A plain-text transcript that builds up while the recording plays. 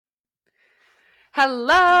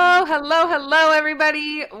Hello, hello, hello,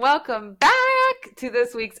 everybody. Welcome back to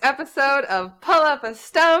this week's episode of Pull Up a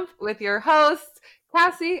Stump with your hosts,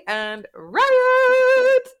 Cassie and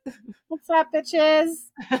Riot. What's up, bitches?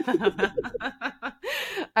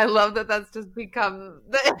 I love that that's just become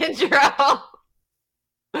the intro.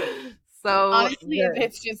 So Honestly,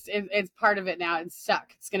 good. it's part of it now. It's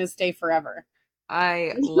stuck. It's gonna stay forever.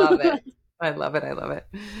 I love it. I love it. I love it.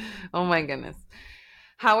 Oh my goodness.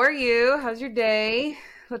 How are you? How's your day?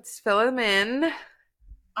 Let's fill them in.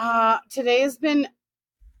 Today has been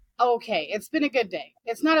okay. It's been a good day.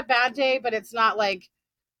 It's not a bad day, but it's not like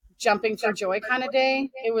jumping for joy kind of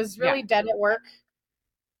day. It was Yeah. really dead at work.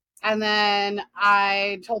 And then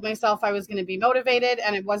I told myself I was going to be motivated,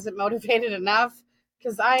 and it wasn't motivated enough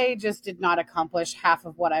because I just did not accomplish half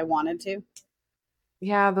of what I wanted to.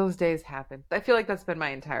 Yeah, those days happen. I feel like that's been my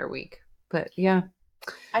entire week. But yeah.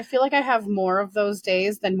 I feel like I have more of those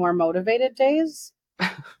days than more motivated days,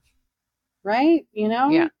 right?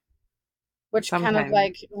 Yeah. Which kind of Sometimes.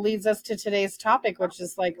 like leads us to today's topic, which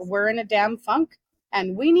is like we're in a damn funk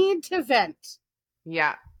and we need to vent.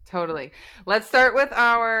 Yeah, totally. Let's start with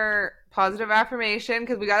our positive affirmation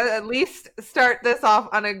because we got to at least start this off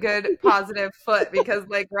on a good positive foot because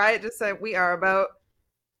like Riot just said we are about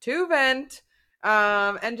to vent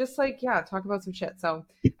and just like yeah, talk about some shit. So,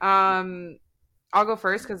 I'll go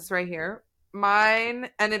first cuz it's right here. Mine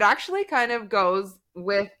and it actually kind of goes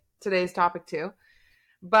with today's topic too.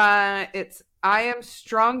 But it's I am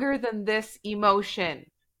stronger than this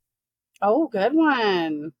emotion. Oh, good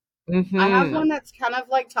one. I have Mhm. one that's kind of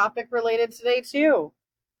like topic related today too.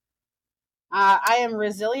 I am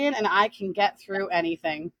resilient and I can get through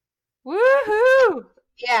anything. Woohoo!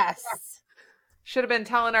 Yes. Should have been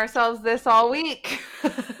telling ourselves this all week.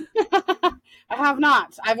 I have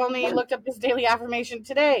not. I've only looked up this daily affirmation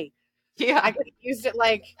today. I Yeah. could have used it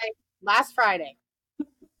like last Friday.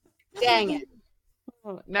 Dang it.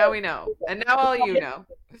 Now we know. And now all you know.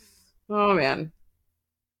 Oh man.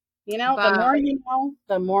 The But more you know,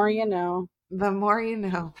 the more you know. the more you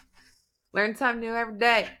know. Learn something new every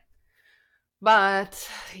day. But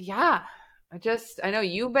yeah, I know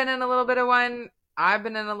you've been in a little bit of one. I've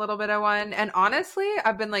been in a little bit of one. And honestly,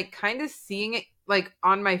 I've been like kind of seeing it like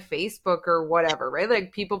on my Facebook or whatever, right?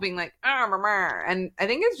 Like people being like, ah, meh, meh." And I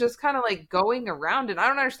think it's just kind of like going around. And I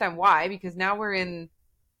don't understand why, because now we're in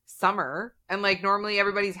summer and like normally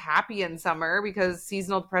everybody's happy in summer because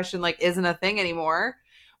seasonal depression like isn't a thing anymore.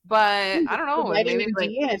 But I don't The know, maybe vitamin like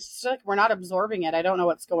D, and it's just like we're not absorbing it. I don't know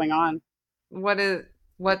what's going on. what is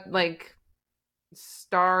what like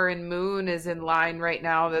star and moon is in line right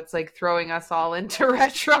now that's like throwing us all into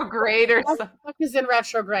retrograde or What the something. fuck is in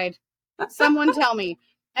retrograde? Someone tell me.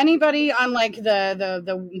 Anybody on like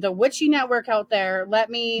the witchy network out there, let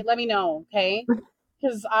me know, okay?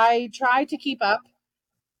 Because I try to keep up.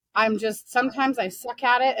 I'm just sometimes I suck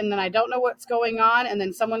at it, and then I don't know what's going on, and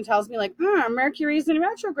then someone tells me like, Mercury's in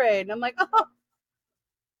retrograde, and I'm like, oh,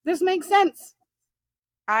 this makes sense.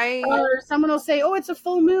 I Or someone will say, oh, it's a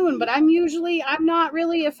full moon, but I'm not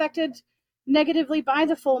really affected negatively by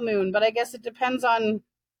the full moon, but I guess it depends on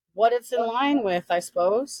what it's in line with, I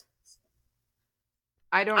suppose.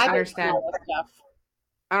 I don't I don't understand. know this stuff.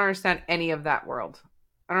 I don't understand any of that world.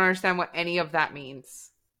 I don't understand what any of that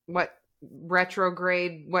means. What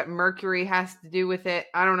retrograde, what Mercury has to do with it.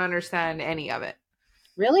 I don't understand any of it.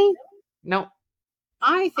 Really? Nope.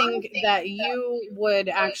 I think that you would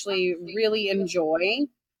actually really enjoy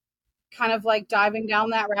kind of like diving down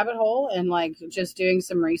that rabbit hole and like just doing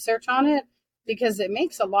some research on it because it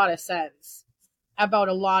makes a lot of sense about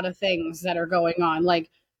a lot of things that are going on. Like,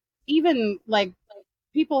 even like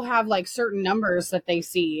people have like certain numbers that they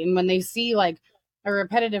see, and when they see like a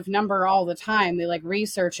repetitive number all the time, they like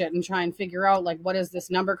research it and try and figure out like what does this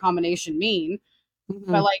number combination mean.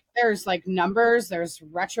 But Mhm. like there's like numbers, there's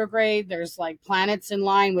retrograde, there's like planets in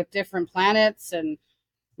line with different planets, and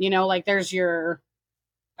like there's your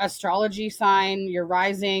astrology sign, your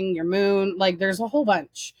rising, your moon, like there's a whole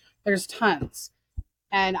bunch. There's tons.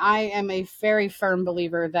 And I am a very firm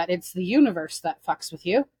believer that it's the universe that fucks with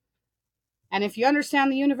you. And if you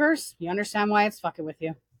understand the universe, you understand why it's fucking with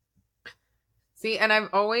you. See, and I've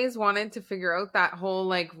always wanted to figure out that whole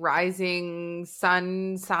like rising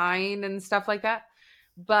sun sign and stuff like that.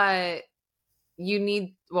 But you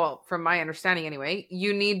need, well, from my understanding anyway,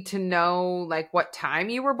 you need to know like what time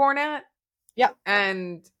you were born at. Yep.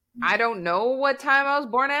 And I don't know what time I was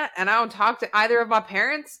born at, and I don't talk to either of my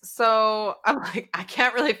parents. So I'm like, I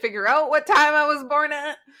can't really figure out what time I was born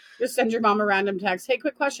at. Just send your mom a random text. Hey,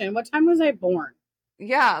 quick question. What time was I born?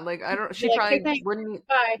 Yeah, like I don't, Be she like, hey, probably thanks. wouldn't,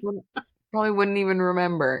 Bye. wouldn't probably wouldn't even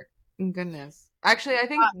remember. Goodness. Actually, I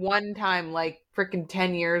think one time, like freaking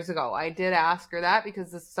 10 years ago, I did ask her that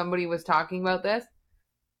because somebody was talking about this.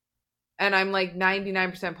 And I'm like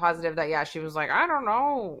 99% positive that, yeah, she was like, I don't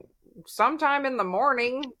know, sometime in the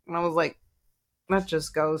morning. And I was like, that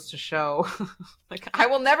just goes to show. Like, I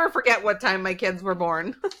will never forget what time my kids were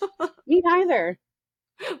born. Me neither.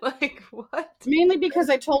 Like, what? Mainly because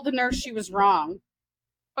I told the nurse she was wrong.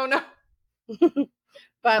 Oh, no.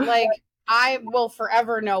 But like, I will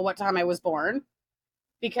forever know what time I was born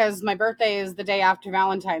because my birthday is the day after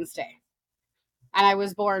Valentine's Day. And I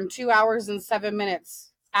was born 2 hours and 7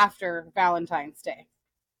 minutes after Valentine's Day.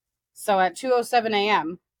 So at 2:07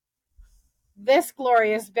 a.m., this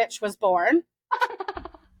glorious bitch was born.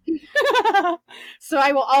 So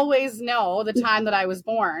I will always know the time that I was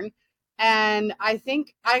born. And I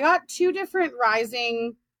think I got 2 different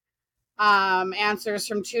rising answers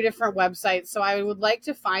from 2 different websites. So I would like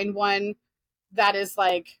to find one that is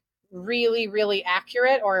like really, really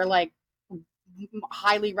accurate or like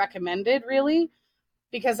highly recommended, really,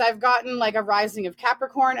 because I've gotten like a rising of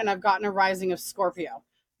Capricorn and I've gotten a rising of Scorpio.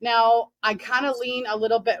 Now, I kind of lean a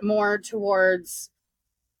little bit more towards,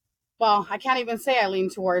 well, I can't even say I lean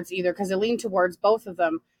towards either because I lean towards both of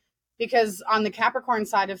them. Because on the Capricorn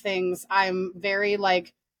side of things, I'm very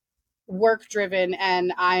like work driven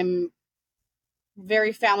and I'm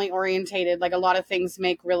very family orientated. Like a lot of things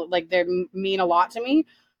make real, like they mean a lot to me.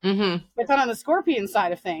 Mm-hmm. But then on the Scorpion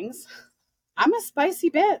side of things, I'm a spicy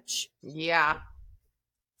bitch. Yeah.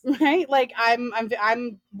 Right? Like I'm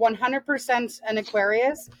 100% an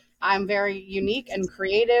Aquarius. I'm very unique and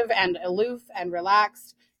creative and aloof and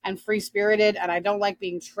relaxed and free-spirited, and I don't like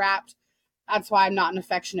being trapped. That's why I'm not an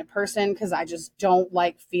affectionate person, because I just don't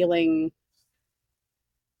like feeling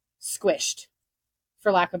squished,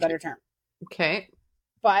 for lack of a better term. Okay.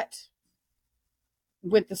 But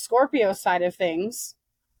with the Scorpio side of things,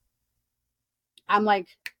 I'm like,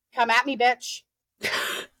 come at me, bitch.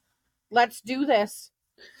 Let's do this.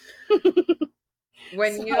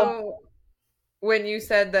 When you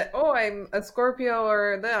said that, oh, I'm a Scorpio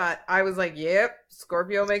or that, I was like, yep,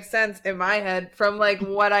 Scorpio makes sense in my head from like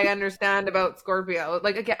what I understand about Scorpio.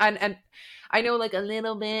 Like, again, and I know like a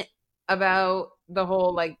little bit about the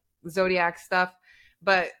whole like zodiac stuff,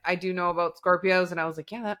 but I do know about Scorpios, and I was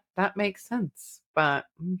like, yeah, that makes sense. But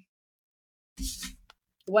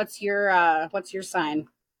what's your sign?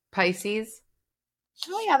 Pisces.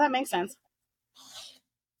 Oh yeah, that makes sense.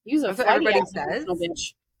 Use a That's what flighty everybody ass says.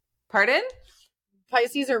 bitch. Pardon?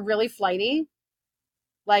 Pisces are really flighty,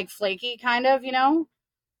 like flaky, kind of. You know.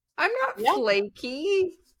 I'm not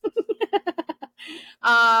flaky.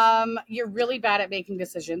 You're really bad at making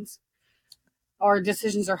decisions, or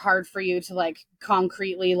decisions are hard for you to like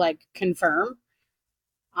concretely like confirm.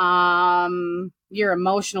 You're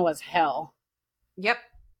emotional as hell. Yep.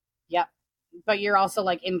 But you're also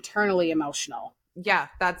like internally emotional. Yeah,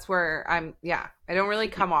 that's where I don't really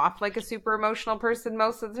come off like a super emotional person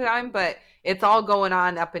most of the time, but it's all going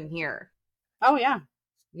on up in here. Oh yeah.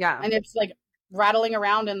 Yeah. And it's like rattling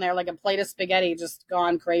around in there like a plate of spaghetti, just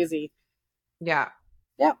gone crazy. Yeah.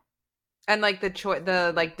 Yep. And like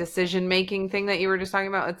the like decision making thing that you were just talking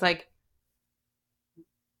about, it's like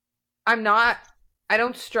I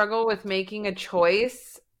don't struggle with making a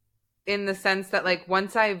choice in the sense that like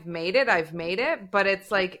once I've made it, but it's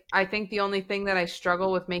like I think the only thing that I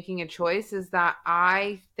struggle with making a choice is that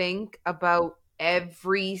I think about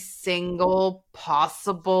every single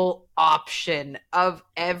possible option of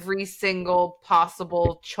every single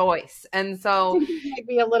possible choice. And so you might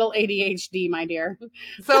be a little ADHD, my dear.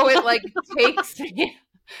 so it like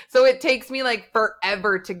takes me like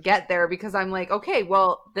forever to get there because I'm like, okay,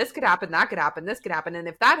 well, this could happen, that could happen, this could happen, and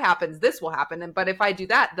if that happens, this will happen, and but if I do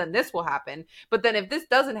that, then this will happen. But then if this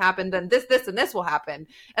doesn't happen, then this, and this will happen.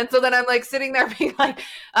 And so then I'm like sitting there being like,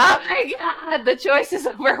 oh my god, the choice is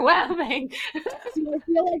overwhelming. I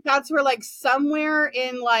feel like that's where like somewhere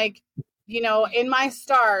in like, you know, in my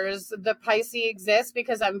stars, the Pisces exists,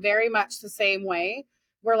 because I'm very much the same way.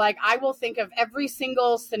 Where like I will think of every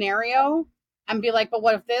single scenario and be like, but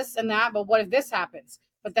what if this and that? But what if this happens?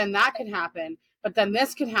 But then that could happen. But then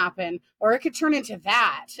this could happen, or it could turn into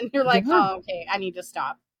that. And you're like, oh, okay, I need to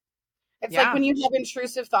stop. It's like when you have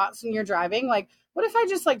intrusive thoughts when you're driving. Like, what if I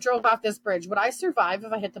just like drove off this bridge? Would I survive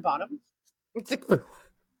if I hit the bottom?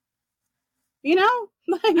 You know,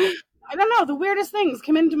 like, I don't know. The weirdest things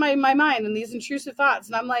come into my mind and these intrusive thoughts,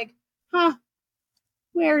 and I'm like, huh,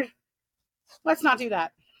 weird. Let's not do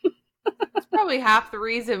that. That's probably half the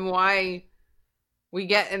reason why we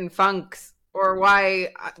get in funks, or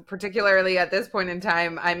why particularly at this point in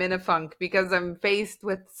time I'm in a funk, because I'm faced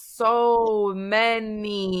with so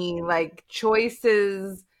many like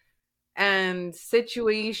choices and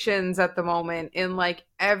situations at the moment in like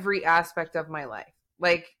every aspect of my life.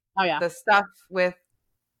 Like Oh yeah. the stuff with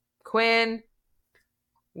Quinn,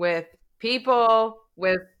 with people,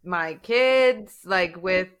 with my kids, like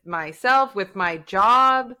with myself, with my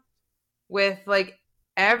job, with like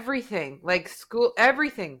everything, like school,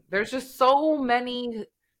 everything. There's just so many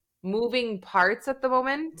moving parts at the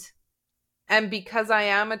moment. And because I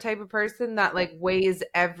am a type of person that like weighs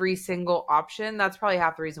every single option, that's probably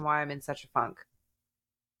half the reason why I'm in such a funk.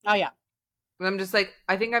 Oh yeah. I'm just like,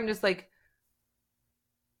 I think I'm just like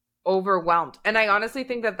overwhelmed. And I honestly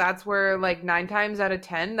think that that's where like 9 times out of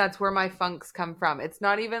 10, that's where my funks come from. It's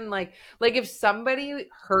not even like if somebody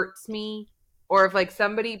hurts me or if like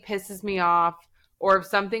somebody pisses me off or if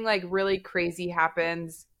something like really crazy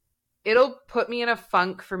happens, it'll put me in a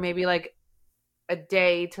funk for maybe like a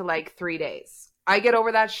day to like 3 days. I get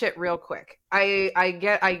over that shit real quick. I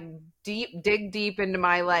dig deep into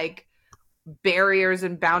my like barriers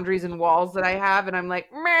and boundaries and walls that I have, and I'm like,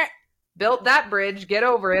 meh, built that bridge, get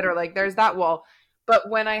over it, or like there's that wall. But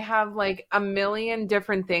when I have like a million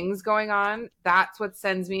different things going on, that's what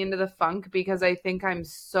sends me into the funk because I think I'm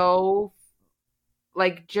so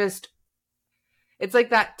like just it's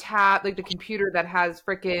like that tab, like the computer that has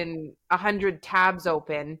freaking 100 tabs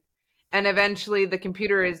open, and eventually the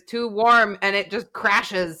computer is too warm and it just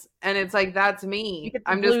crashes. And it's like that's You me. get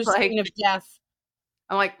the I'm just blue like screen of death.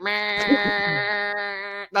 I'm like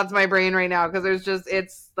meh. That's my brain right now because there's just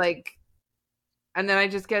it's like, and then I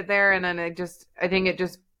just get there and then I think it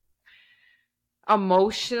just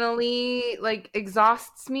emotionally like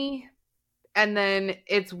exhausts me and then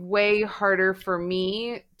it's way harder for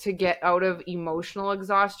me to get out of emotional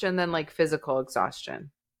exhaustion than like physical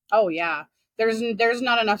exhaustion. Oh yeah. There's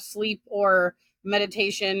not enough sleep or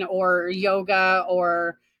meditation or yoga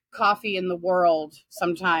or coffee in the world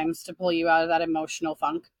sometimes to pull you out of that emotional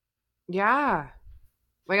funk. Yeah.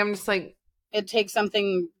 Like I'm just like, It takes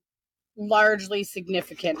something largely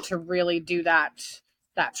significant to really do that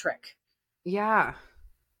trick. yeah.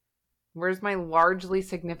 Where's my largely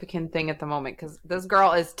significant thing at the moment? Because this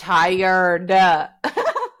girl is tired. I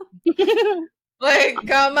Like,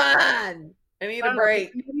 come on. I need a don't know.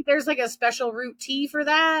 break. Maybe there's like a special root tea for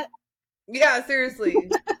that. Yeah,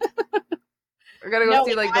 seriously. I gotta go No,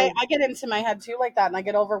 see like like I, the I get into my head too like that, and I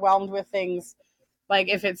get overwhelmed with things. Like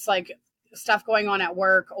if it's like stuff going on at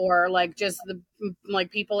work or like just the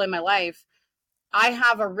like people in my life, I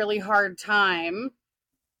have a really hard time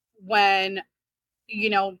when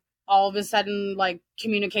all of a sudden like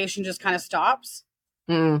communication just kind of stops,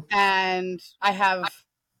 mm. and I have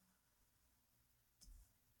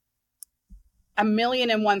a million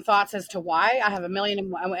and one thoughts as to why. I have a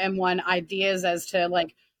million and one ideas as to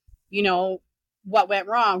like, you know, what went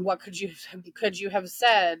wrong, what could you have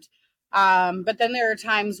said. But then there are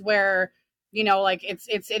times where, like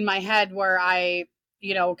it's in my head where I,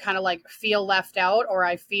 kind of like feel left out, or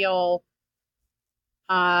I feel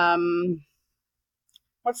um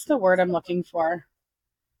what's the word I'm looking for?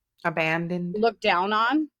 Abandoned. Looked down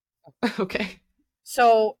on. Okay.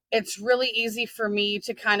 So it's really easy for me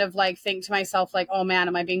to kind of like think to myself, like, oh man,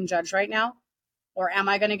 am I being judged right now? Or am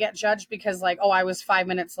I going to get judged because like, oh, I was 5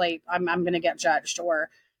 minutes late. I'm going to get judged. Or,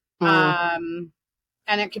 Mm.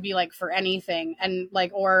 and it could be like for anything. And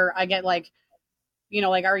like, or I get like,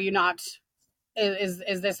 like, are you not,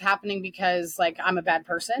 is this happening because like I'm a bad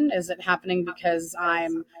person? Is it happening because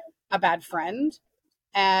I'm a bad friend?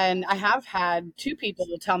 And I have had two people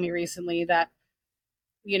tell me recently that,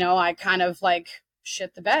 I kind of like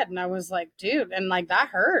shit the bed. And I was like, dude, and like that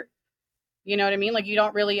hurt. You know what I mean? Like you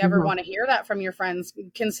don't really ever Mhm. want to hear that from your friends,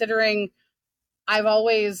 considering I've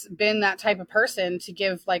always been that type of person to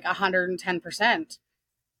give like 110%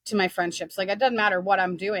 to my friendships. Like it doesn't matter what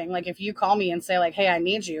I'm doing. Like if you call me and say like, hey, I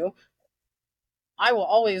need you, I will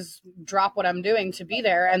always drop what I'm doing to be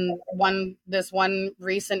there. And this one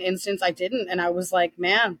recent instance I didn't. And I was like,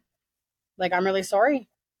 man, like I'm really sorry.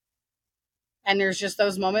 And there's just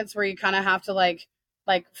those moments where you kind of have to like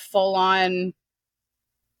full on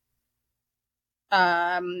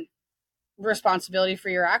um responsibility for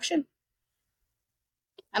your action.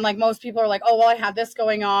 And like most people are like, oh, well, I had this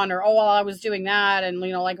going on, or oh, well, I was doing that. And,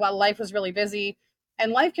 like, well, life was really busy.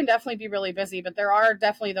 And life can definitely be really busy, but there are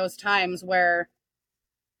definitely those times where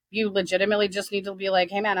you legitimately just need to be like,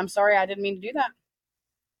 hey, man, I'm sorry. I didn't mean to do that.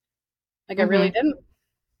 Like, I really Mhm. didn't.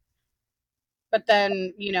 But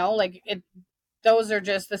then, like, those are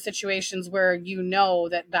just the situations where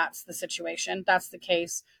that that's the situation, that's the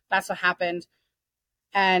case, that's what happened.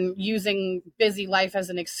 And using busy life as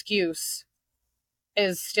an excuse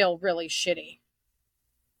is still really shitty.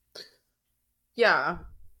 Yeah.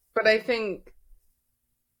 But I think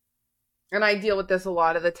and I deal with this a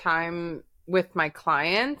lot of the time with my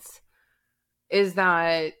clients, is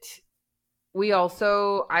that we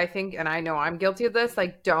also, I think, and I know I'm guilty of this,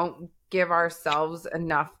 like, don't give ourselves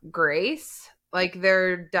enough grace. Like,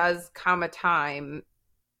 there does come a time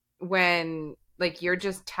when, like, you're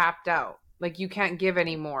just tapped out. Like, you can't give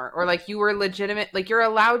anymore. Or, like, you were legitimate. Like, you're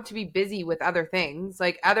allowed to be busy with other things.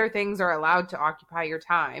 Like, other things are allowed to occupy your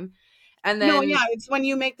time. And No, then, yeah, it's when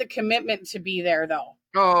you make the commitment to be there, though.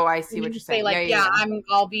 oh, I see When what you you're say saying. like, Yeah, yeah, yeah, yeah.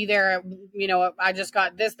 I'll be there. You know, I just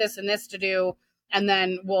got this, and this to do, and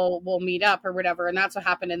then we'll meet up or whatever. And that's what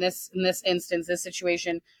happened in this instance, this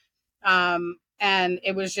situation. And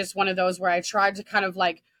it was just one of those where I tried to kind of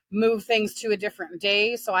like move things to a different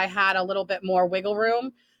day, so I had a little bit more wiggle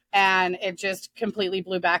room, and it just completely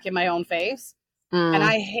blew back in my own face. And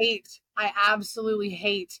Mm, I absolutely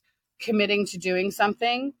hate committing to doing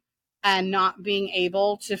something and not being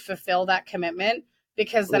able to fulfill that commitment,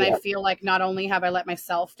 because then I yeah. feel like not only have I let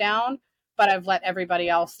myself down, but I've let everybody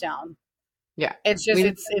else down. Yeah. It's just,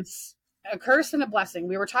 We, it's a curse and a blessing.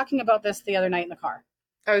 We were talking about this the other night in the car.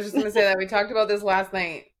 I was just going to say that. We talked about this last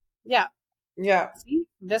night. Yeah. Yeah. See,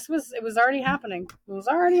 it was already happening. It was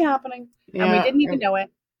already happening. And we Yeah. didn't even know it.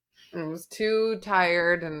 I was too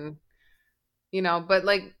tired and, but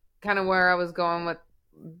like kind of where I was going with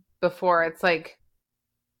before, it's like,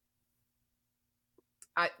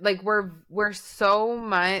 we're so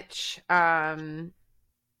much, a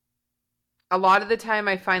lot of the time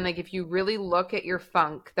I find like if you really look at your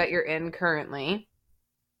funk that you're in currently,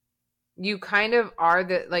 you kind of are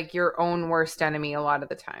like your own worst enemy a lot of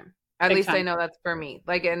the time. At Big least I time. know that's for me.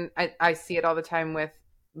 Like, and I see it all the time with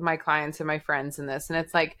my clients and my friends in this. And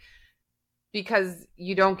it's like, because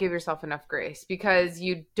you don't give yourself enough grace, because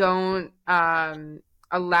you don't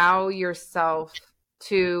allow yourself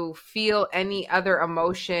to feel any other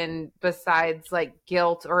emotion besides like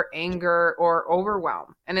guilt or anger or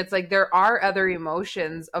overwhelm. And it's like there are other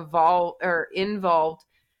emotions involved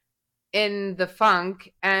in the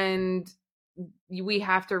funk, and we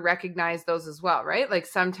have to recognize those as well, right? Like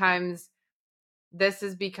sometimes this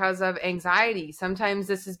is because of anxiety. Sometimes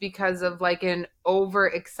this is because of like an over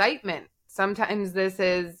excitement. Sometimes this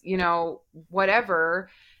is, whatever.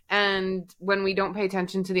 And when we don't pay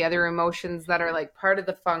attention to the other emotions that are like part of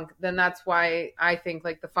the funk, then that's why I think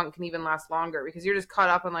like the funk can even last longer, because you're just caught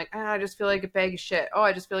up on like, I just feel like a bag of shit. Oh,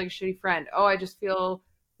 I just feel like a shitty friend. Oh, I just feel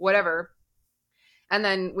whatever. And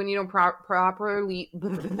then when you don't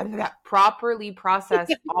properly process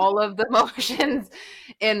all of the emotions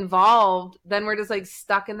involved, then we're just like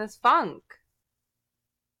stuck in this funk.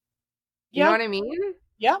 You know Yeah. what I mean?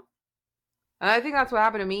 Yeah. And I think that's what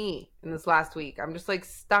happened to me in this last week. I'm just like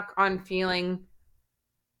stuck on feeling.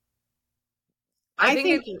 I I think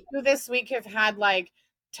think it's you this week have had like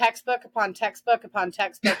textbook upon textbook upon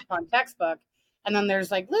textbook upon textbook. And then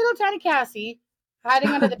there's like little tiny Cassie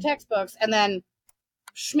hiding under the textbooks. And then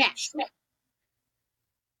smash.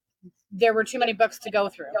 There were too many books to go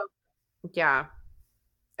through. yeah.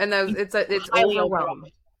 And those it's Highly overwhelmed.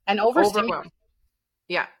 overwhelmed and overstimulated. Overwhelmed.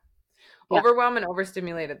 Yeah. Yeah. Overwhelmed and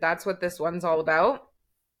overstimulated. That's what this one's all about.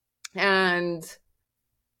 And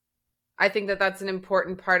I think that that's an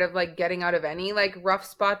important part of like getting out of any like rough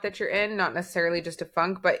spot that you're in, not necessarily just a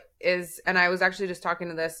funk, but and I was actually just talking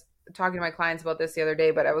to my clients about this the other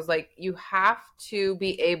day, but I was like, you have to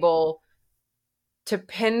be able to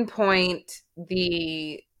pinpoint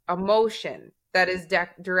the emotion that is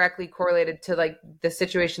directly correlated to like the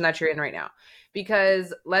situation that you're in right now.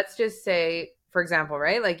 Because let's just say, for example,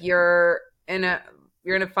 right? Like in a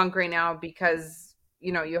you're in a funk right now because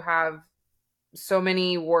you have so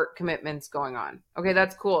many work commitments going on. Okay,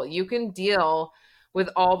 that's cool. You can deal with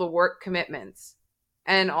all the work commitments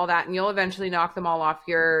and all that, and you'll eventually knock them all off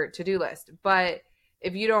your to-do list. But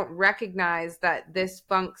if you don't recognize that this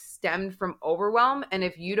funk stemmed from overwhelm, and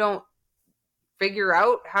if you don't figure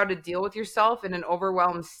out how to deal with yourself in an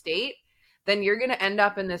overwhelmed state, then you're going to end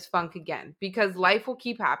up in this funk again, because life will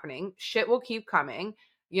keep happening. Shit will keep coming.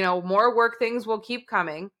 More work things will keep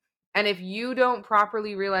coming. And if you don't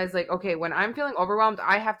properly realize, like, okay, when I'm feeling overwhelmed,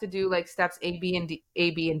 I have to do like steps A, B, and D,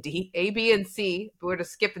 A, B, and D, A, B, and C. We're to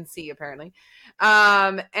skip and C apparently.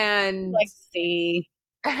 And Like, see.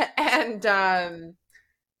 and then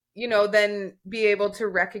be able to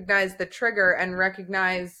recognize the trigger and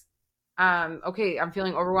recognize, okay, I'm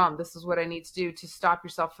feeling overwhelmed. This is what I need to do to stop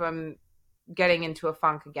yourself from getting into a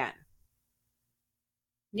funk again.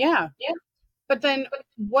 Yeah. But then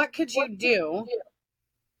what could you do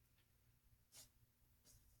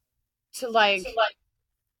to like,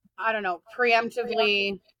 I don't know,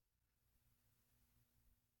 preemptively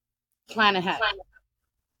plan ahead?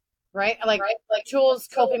 right? Like tools,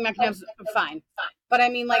 coping mechanisms, fine. But I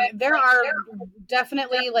mean, like, there are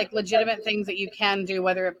definitely like legitimate things that you can do,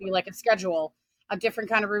 whether it be like a schedule, a different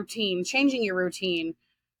kind of routine, changing your routine,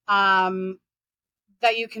 um,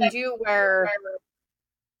 that you can do where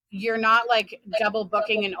you're not like double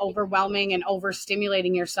booking and overwhelming and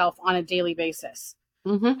overstimulating yourself on a daily basis.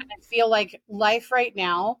 Mm-hmm. I feel like life right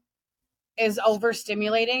now is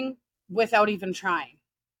overstimulating without even trying.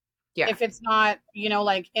 Yeah. If it's not,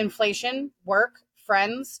 like inflation, work,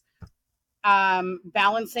 friends,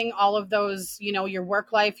 balancing all of those, your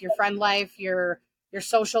work life, your friend life, your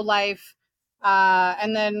social life,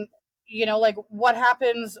 and then, like what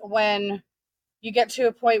happens when you get to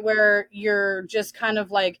a point where you're just kind of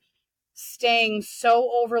like staying so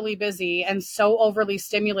overly busy and so overly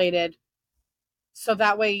stimulated so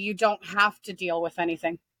that way you don't have to deal with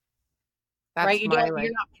anything, right? That's my You're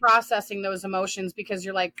like, not processing those emotions because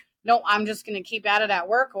you're like, no, I'm just going to keep at it at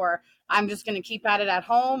work, or I'm just going to keep at it at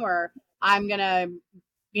home, or I'm going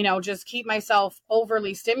to, just keep myself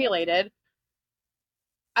overly stimulated.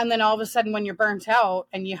 And then all of a sudden when you're burnt out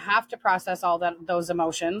and you have to process all those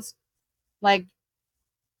emotions, like,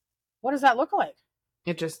 what does that look like?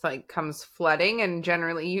 it just like comes flooding and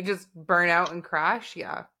generally you just burn out and crash.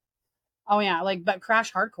 Yeah. Oh yeah, like, but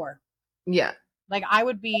crash hardcore. Yeah. Like, I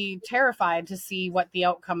would be terrified to see what the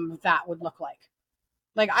outcome of that would look like.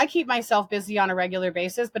 Like, I keep myself busy on a regular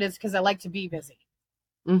basis, but it's because I like to be busy.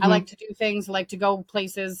 I Mm-hmm. like to do things, I like to go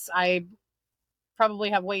places. I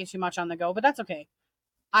probably have way too much on the go, but that's okay.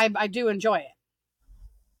 I do enjoy it.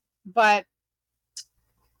 But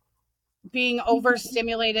being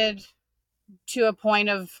overstimulated to a point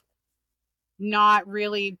of not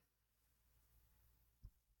really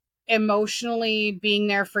emotionally being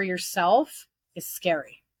there for yourself is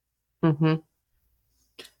scary. Mm-hmm.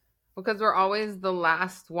 Because we're always the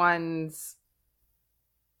last ones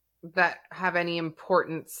that have any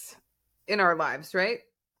importance in our lives, right?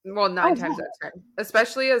 Well, Oh, nine yeah. times out of 10,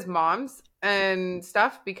 especially as moms and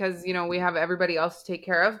stuff, because, we have everybody else to take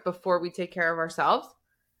care of before we take care of ourselves.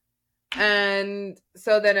 And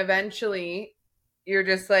so then eventually you're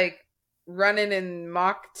just like running in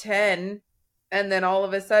Mach 10. And then all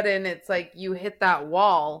of a sudden it's like you hit that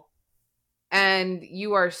wall and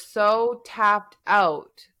you are so tapped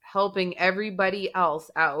out helping everybody else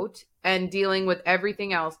out and dealing with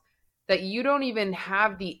everything else that you don't even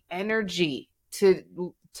have the energy to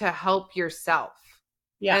help yourself.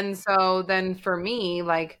 Yeah. And so then for me,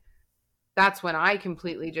 like, that's when I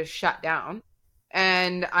completely just shut down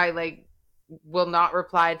and I like will not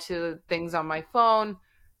reply to things on my phone.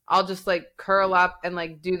 I'll just like curl up and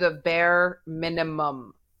like do the bare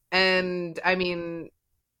minimum. And I mean,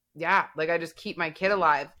 yeah, like I just keep my kid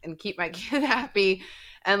alive and keep my kid happy.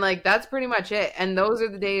 And like that's pretty much it. And those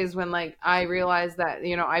are the days when like I realize that,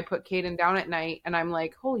 I put Caden down at night and I'm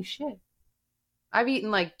like, holy shit, I've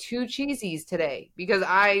eaten like 2 cheesies today because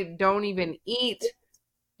I don't even eat,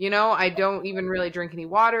 I don't even really drink any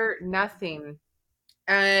water, nothing.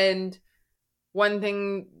 And one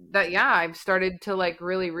thing that, yeah, I've started to like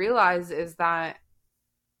really realize is that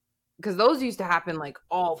because those used to happen like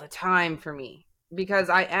all the time for me because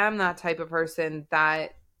I am that type of person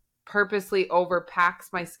that purposely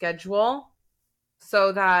overpacks my schedule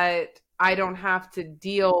so that I don't have to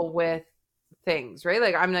deal with things, right?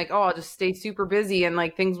 Like I'm like, oh, I'll just stay super busy and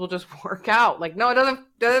like things will just work out. Like, no, it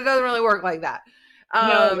doesn't really work like that. No,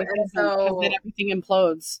 it And doesn't, because then so everything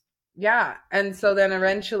implodes. yeah. And so then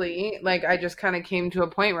eventually, like I just kind of came to a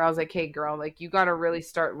point where I was like, hey girl, like you gotta really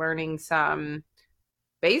start learning some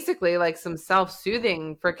basically like some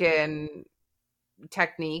self-soothing freaking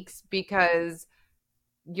techniques because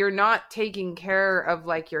you're not taking care of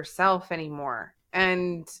like yourself anymore.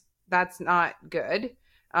 And that's not good.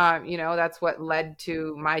 That's what led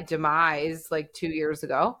to my demise like 2 years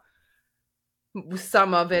ago.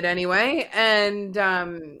 Some of it anyway. And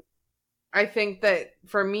I think that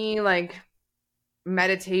for me, like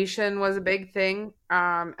meditation was a big thing.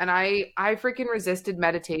 And I freaking resisted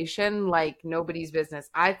meditation like nobody's business.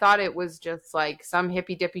 I thought it was just like some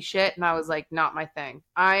hippy dippy shit. And I was like, not my thing.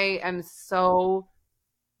 I am so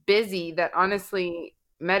busy that honestly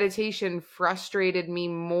meditation frustrated me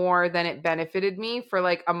more than it benefited me for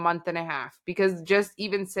like a month and a half because just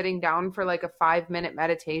even sitting down for like a 5-minute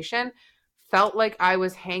meditation felt like I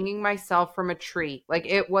was hanging myself from a tree. Like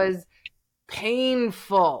it was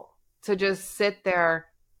painful to just sit there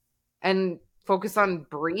and focus on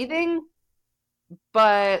breathing.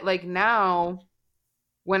 But like now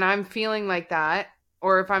when I'm feeling like that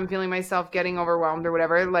or if I'm feeling myself getting overwhelmed or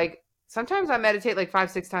whatever, like sometimes I meditate like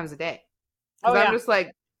 5-6 times a day Oh because I'm yeah. just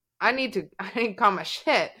like I need to calm my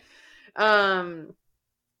shit. Um,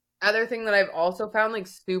 other thing that I've also found like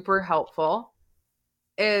super helpful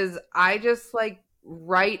is I just like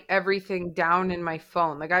write everything down in my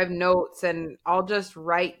phone. Like I have notes and I'll just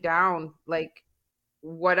write down like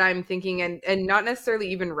what I'm thinking and not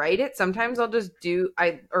necessarily even write it. Sometimes I'll just do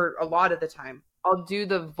I or a lot of the time I'll do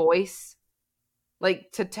the voice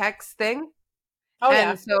like to text thing. Oh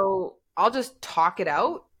yeah. And so I'll just talk it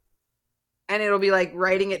out and it'll be like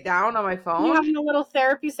writing it down on my You phone. having a little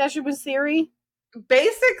therapy session with Siri?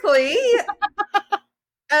 Basically,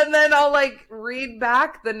 and then I'll like read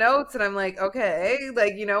back the notes and I'm like, okay,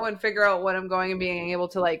 like, and figure out what I'm going and being able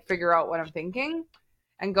to like figure out what I'm thinking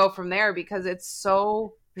and go from there because there's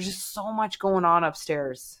just so much going on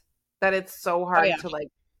upstairs that it's so Oh hard yeah. to like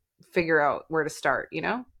figure out where to start?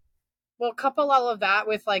 Well, couple all of that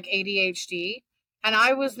with like ADHD. And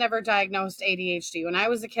I was never diagnosed ADHD. When I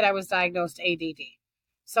was a kid, I was diagnosed ADD.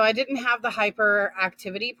 So I didn't have the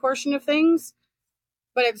hyperactivity portion of things,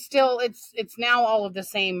 but it's now all of the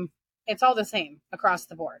same. It's all the same across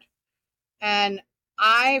the board. And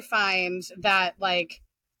I find that like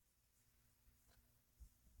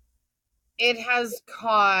it has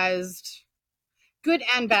caused good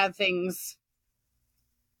and bad things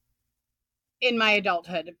in my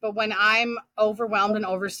adulthood. But when I'm overwhelmed and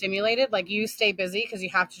overstimulated, like you stay busy because you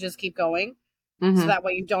have to just keep going so Mm-hmm. that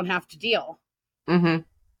way you don't have to deal. Mm-hmm.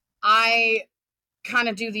 I kind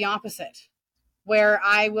of do the opposite where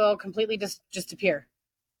I will completely just disappear.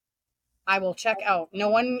 I will check out. No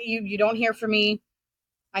one, you don't hear from me.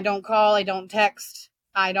 I don't call, I don't text,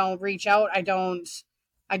 I don't reach out, I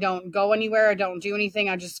don't go anywhere, I don't do anything.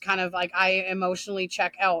 I just kind of like I emotionally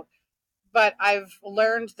check out. But I've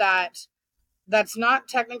learned that that's not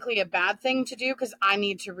technically a bad thing to do because I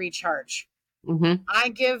need to recharge. Mm-hmm. I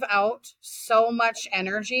give out so much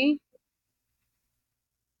energy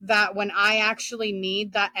that when I actually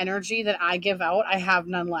need that energy that I give out, I have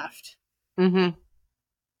none left. Mm-hmm.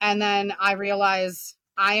 And then I realize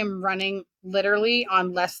I am running literally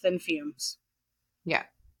on less than fumes. Yeah.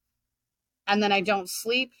 And then I don't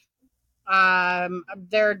sleep. There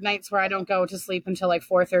are nights where I don't go to sleep until like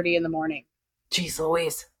 4:30 in the morning Jeez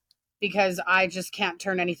Louise. because I just can't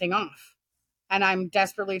turn anything off. And I'm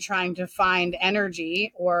desperately trying to find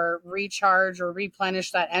energy or recharge or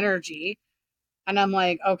replenish that energy. And I'm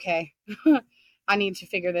like, okay, I need to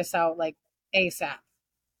figure this out like ASAP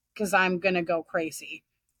because I'm going to go crazy.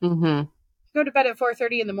 Mm-hmm. Go to bed at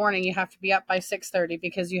 4:30 in the morning, you have to be up by 6:30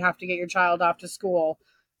 because you have to get your child off to school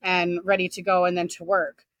and ready to go and then to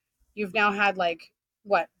work. You've now had like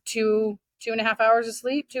what, 2.5 hours of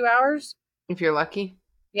sleep, 2 hours? If you're lucky.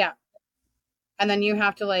 Yeah. And then you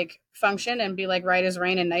have to like function and be like right as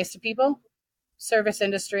rain and nice to people. Service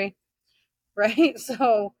industry, right?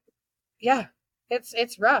 So yeah,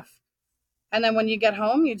 it's rough. And then when you get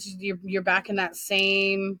home, you're back in that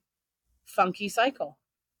same funky cycle.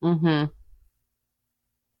 Mm-hmm.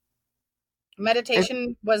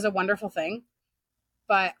 Meditation was a wonderful thing,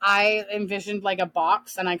 but I envisioned like a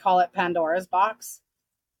box and I call it Pandora's box.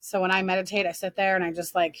 So when I meditate, I sit there and I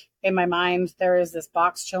just like in my mind, there is this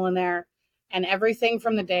box chilling there. And everything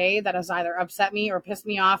from the day that has either upset me or pissed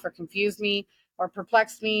me off or confused me or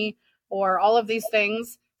perplexed me or all of these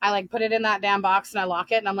things, I like put it in that damn box and I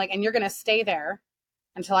lock it. And I'm like, and you're going to stay there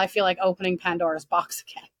until I feel like opening Pandora's box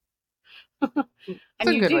again. It's And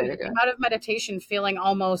a you good do. way to You go. come out of meditation feeling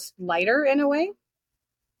almost lighter in a way.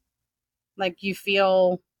 Like you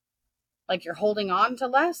feel like you're holding on to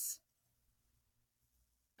less.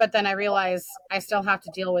 But then I realize I still have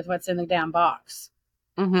to deal with what's in the damn box.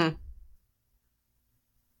 Mm-hmm.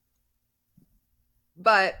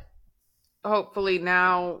 But hopefully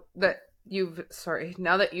now that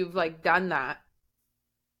you've like done that,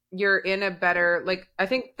 you're in a better, like, I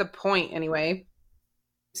think the point anyway,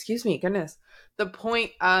 excuse me, goodness, the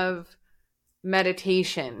point of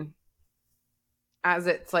meditation as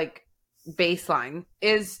its like baseline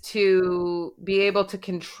is to be able to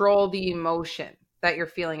control the emotion that you're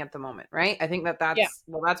feeling at the moment, right? I think that Yeah.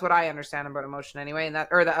 that's what I understand about emotion anyway, and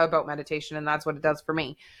about meditation, and that's what it does for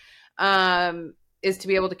me. Is to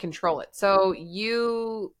be able to control it. So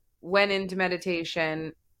you went into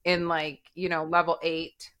meditation in like, level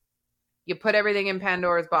 8. You put everything in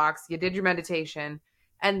Pandora's box, you did your meditation,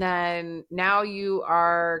 and then now you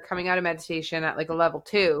are coming out of meditation at like a level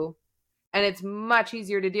 2, and it's much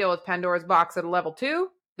easier to deal with Pandora's box at a level 2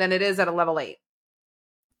 than it is at a level 8.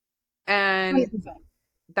 And 100%.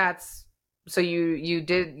 that's so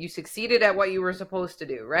you succeeded at what you were supposed to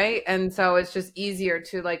do, right? And so it's just easier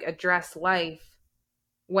to like address life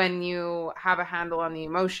when you have a handle on the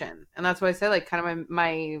emotion. And that's why I say like kind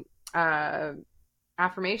of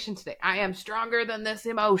affirmation today. I am stronger than this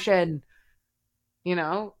emotion.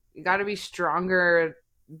 You got to be stronger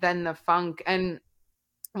than the funk. And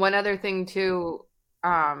one other thing too,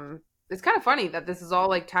 it's kind of funny that this is all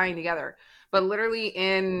like tying together, but literally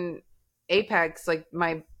in Apex, like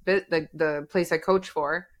the place I coach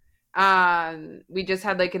for, we just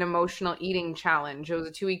had like an emotional eating challenge. It was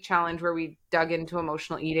a 2-week challenge where we dug into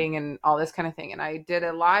emotional eating and all this kind of thing. And I did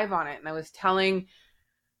a live on it, and I was telling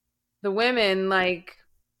the women, like,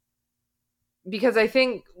 because I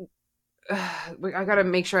think I gotta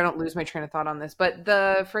make sure I don't lose my train of thought on this, but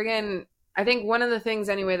I think one of the things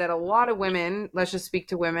anyway that a lot of women, let's just speak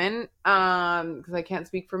to women, because I can't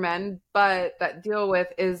speak for men, but that deal with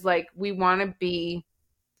is like, we want to be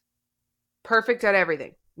perfect at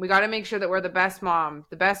everything. We got to make sure that we're the best mom,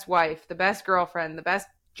 the best wife, the best girlfriend, the best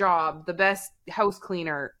job, the best house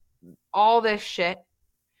cleaner, all this shit.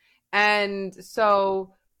 And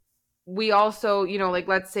so we also, like,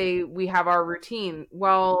 let's say we have our routine.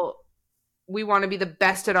 Well, we want to be the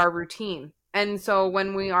best at our routine. And so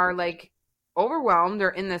when we are like overwhelmed or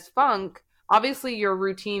in this funk, obviously your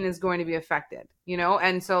routine is going to be affected,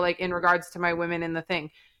 And so like in regards to my women in the thing,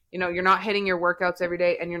 you're not hitting your workouts every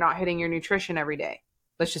day and you're not hitting your nutrition every day.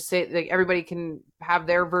 Let's just say like everybody can have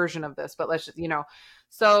their version of this, but let's just,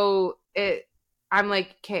 so I'm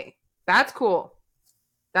like, okay, that's cool.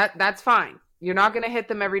 That's fine. You're not going to hit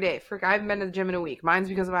them every day. Frick, I haven't been to the gym in a week. Mine's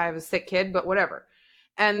because I have a sick kid, but whatever.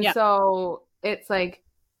 And so it's like,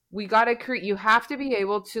 we got to you have to be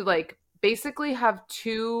able to like basically have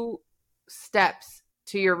 2 steps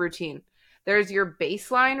to your routine. There's your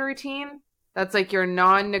baseline routine. That's like your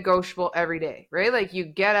non-negotiable every day, right? Like you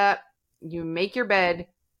get up, you make your bed,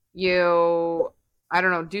 I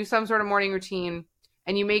don't know, do some sort of morning routine,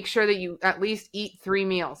 and you make sure that you at least eat 3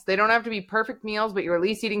 meals. They don't have to be perfect meals, but you're at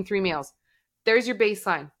least eating 3 meals. There's your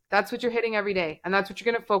baseline. That's what you're hitting every day. And that's what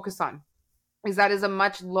you're going to focus on, is that is a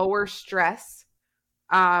much lower stress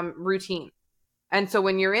routine. And so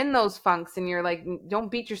when you're in those funks and you're like,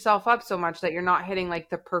 don't beat yourself up so much that you're not hitting like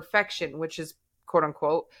the perfection, which is quote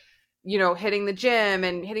unquote, hitting the gym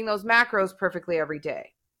and hitting those macros perfectly every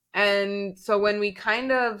day. And so when we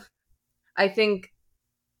kind of, I think,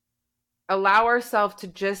 allow ourselves to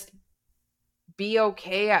just be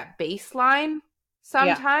okay at baseline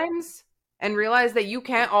sometimes and realize that you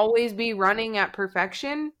can't always be running at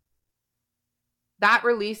perfection, that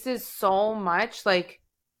releases so much like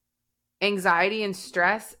anxiety and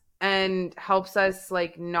stress and helps us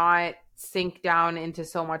like not sink down into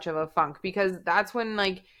so much of a funk, because that's when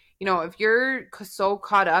like, if you're so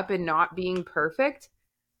caught up in not being perfect,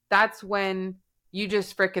 that's when you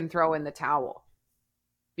just frickin' throw in the towel,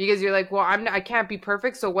 because you're like, well, I can't be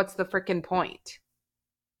perfect, so what's the frickin' point?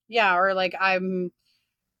 Yeah, or like a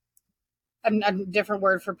different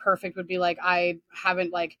word for perfect would be like, I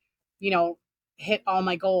haven't like, hit all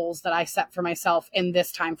my goals that I set for myself in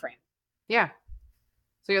this time frame. Yeah.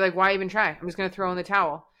 So you're like, why even try? I'm just going to throw in the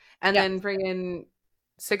towel. And then friggin'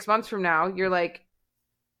 6 months from now, you're like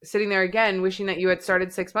sitting there again, wishing that you had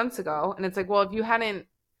started 6 months ago. And it's like, well, if you hadn't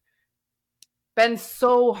been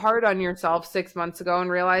so hard on yourself 6 months ago and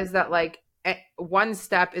realized that like 1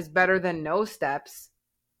 step is better than no steps,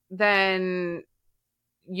 then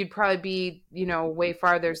you'd probably be, way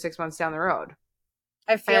farther 6 months down the road.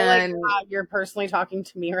 I feel like you're personally talking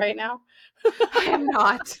to me right now. I am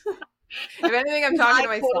not. If anything, I'm talking to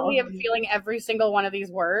myself. I totally am feeling every single one of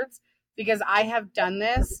these words, because I have done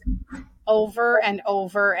this over and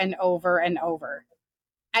over and over and over.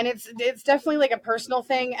 And it's definitely like a personal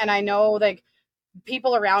thing. And I know like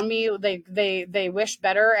people around me, they wish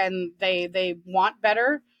better and they want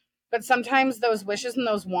better. But sometimes those wishes and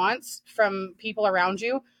those wants from people around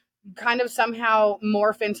you kind of somehow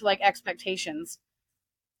morph into like expectations.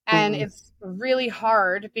 And it's really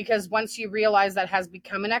hard, because once you realize that has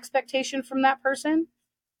become an expectation from that person,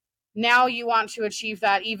 now you want to achieve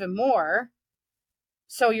that even more.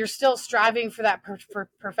 So you're still striving for that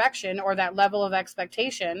perfection or that level of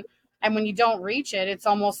expectation. And when you don't reach it, it's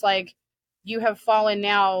almost like you have fallen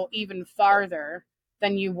now even farther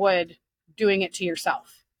than you would doing it to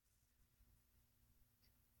yourself.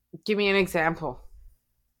 Give me an example.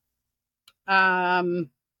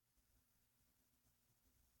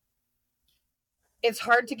 It's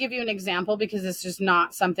hard to give you an example because it's just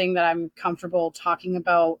not something that I'm comfortable talking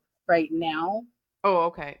about right now. Oh,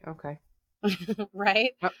 okay.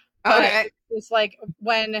 Right? Okay. It's like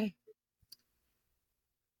when...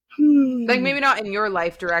 like maybe not in your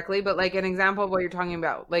life directly, but like an example of what you're talking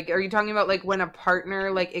about. Like, are you talking about like when a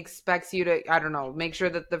partner like expects you to, I don't know, make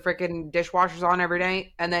sure that the freaking dishwasher's on every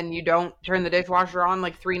night, and then you don't turn the dishwasher on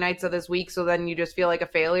like 3 nights of this week, so then you just feel like a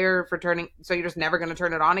failure for turning, so you're just never going to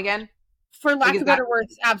turn it on again? For lack of better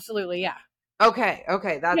words, absolutely, yeah. Okay.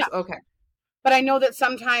 Okay. Yeah. That's okay. But I know that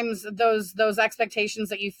sometimes those expectations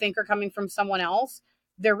that you think are coming from someone else,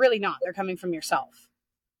 they're really not. They're coming from yourself.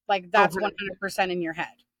 Like Oh, that's 100% in your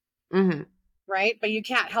head, mm-hmm. right? But you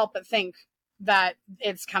can't help but think that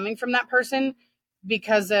it's coming from that person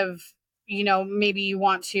because of, maybe you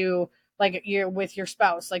want to, like, you're with your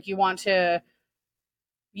spouse, like you want to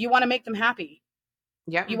make them happy.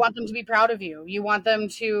 Yeah. You want them to be proud of you. You want them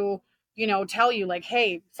to, tell you like,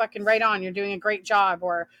 "Hey, fucking right on, you're doing a great job,"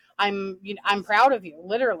 or I'm proud of you,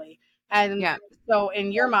 literally. And Yeah. so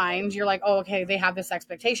in your mind, you're like, "Oh, okay, they have this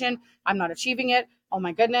expectation. I'm not achieving it. Oh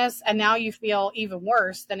my goodness." And now you feel even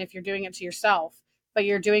worse than if you're doing it to yourself, but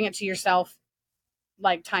you're doing it to yourself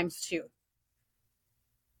like times 2.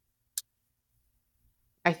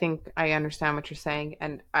 I think I understand what you're saying,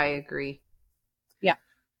 and I agree. Yeah.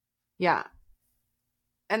 Yeah.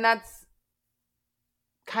 And that's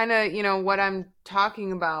kind of, what I'm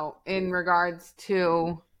talking about in regards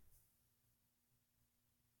to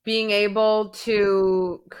being able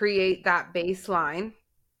to create that baseline,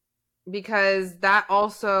 because that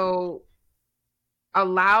also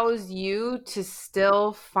allows you to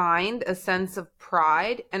still find a sense of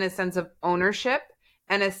pride and a sense of ownership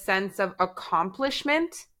and a sense of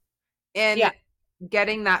accomplishment in Yeah.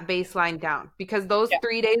 getting that baseline down. Because those Yeah.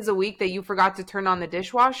 3 days a week that you forgot to turn on the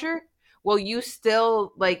dishwasher, well, you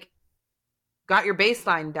still like got your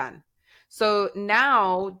baseline done. So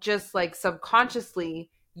now, just like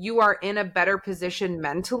subconsciously, you are in a better position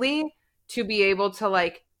mentally to be able to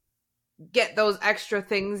like get those extra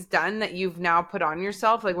things done that you've now put on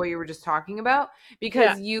yourself, like what you were just talking about, Yeah.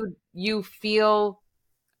 because you feel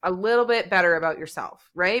a little bit better about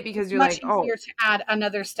yourself, right? It's Because you're much like, oh, easier to add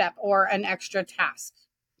another step or an extra task.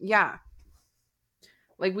 yeah,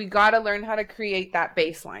 like we got to learn how to create that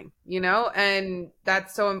baseline, and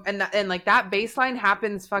that's so, and like that baseline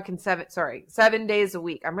happens fucking 7 days a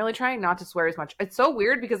week. I'm really trying not to swear as much. It's so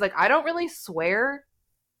weird because like I don't really swear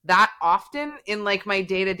that often in like my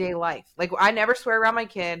day-to-day life. Like I never swear around my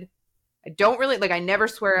kid. I don't really like, I never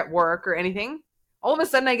swear at work or anything. All of a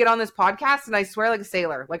sudden I get on this podcast and I swear like a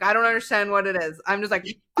sailor. Like I don't understand what it is. I'm just like,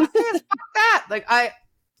 fuck this, fuck that. Like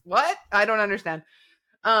what? I don't understand.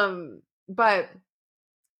 But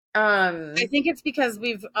I think it's because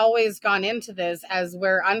we've always gone into this as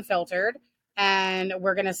we're unfiltered and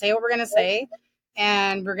we're going to say what we're going to say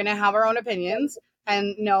and we're going to have our own opinions.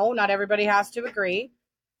 And no, not everybody has to agree.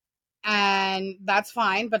 And that's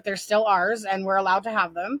fine, but they're still ours and we're allowed to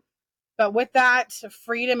have them. But with that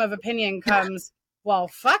freedom of opinion comes, well,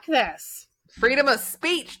 fuck this. freedom of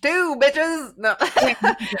speech too, bitches. No.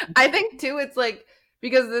 I think too it's like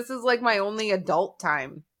because this is like my only adult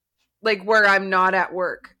time. Like where I'm not at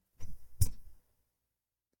work.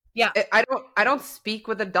 Yeah. I don't speak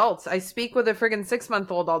with adults. I speak with a friggin'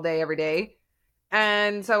 6-month-old all day every day.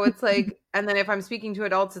 And so it's like, and then if I'm speaking to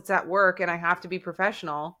adults, it's at work and I have to be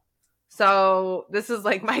professional. So this is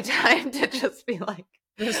like my time to just be like,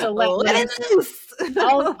 Just to let loose.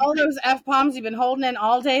 all those F-bombs you've been holding in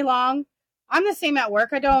all day long. I'm the same at work.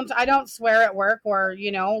 I don't swear at work or,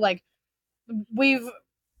 like we've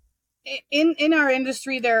in our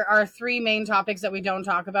industry there are 3 main topics that we don't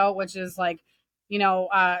talk about, which is like,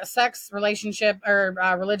 sex, relationship, or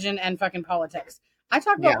religion, and fucking politics. I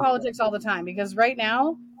talk about politics all the time because right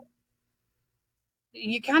now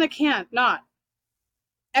you kind of can't not.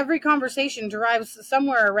 Every conversation derives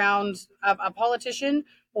somewhere around a politician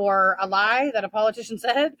or a lie that a politician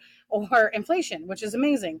said or inflation, which is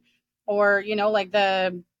amazing, or like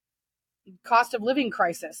the cost of living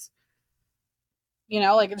crisis.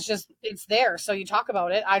 Like it's there, so you talk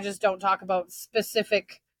about it. I just don't talk about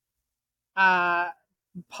specific uh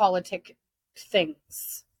politic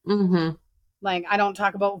things. Mm-hmm. Like I don't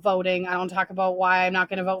talk about voting. I don't talk about why I'm not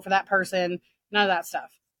going to vote for that person. None of that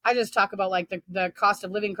stuff. I just talk about like the cost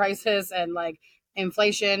of living crisis and like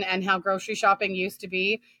inflation and how grocery shopping used to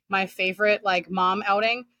be my favorite like mom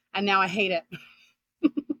outing and now I hate it.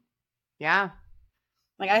 Yeah.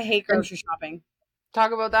 Like I hate And grocery shopping.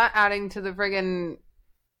 talk about that adding to the friggin'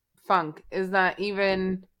 funk is that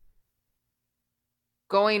even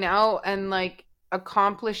going out and like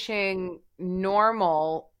accomplishing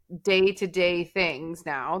normal day-to-day things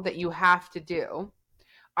now that you have to do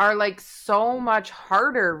are like so much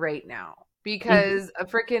harder right now Mm-hmm. because a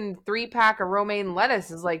freaking 3-pack of romaine lettuce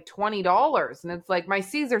is like $20 and it's like my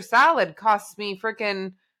Caesar salad costs me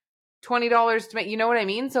freaking $20 to make, you know what I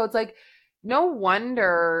mean? So it's like no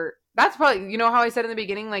wonder that's probably, how I said in the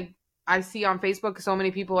beginning, like I see on Facebook so many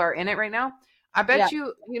people are in it right now. I Yeah. bet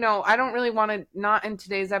you, I don't really want to, not in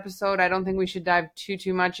today's episode. I don't think we should dive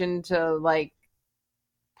too much into like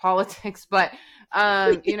politics, but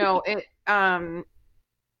it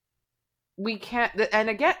we can't, and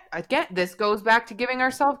again, this goes back to giving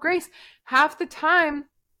ourselves grace. Half the time,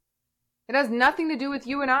 it has nothing to do with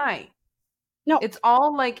you and I. No. It's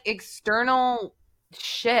all like external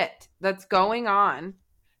shit that's going on.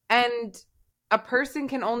 And a person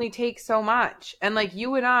can only take so much. And like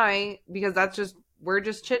you and I, because we're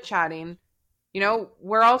just chit chatting,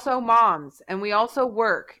 we're also moms and we also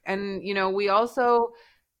work and, we also,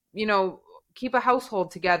 keep a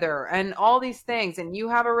household together and all these things. And you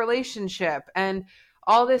have a relationship and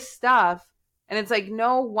all this stuff. And it's like,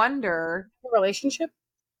 no wonder. Relationship?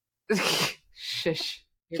 Shush.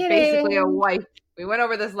 You're Kidding. basically a wife. We went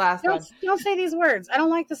over this last one. Don't say these words. I don't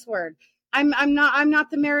like this word. I'm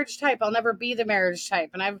not the marriage type. I'll never be the marriage type.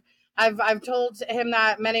 And I've told him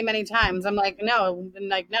that many, many times. I'm like, no.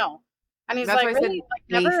 And he's like, really? Like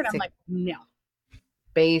never? And I'm like, no.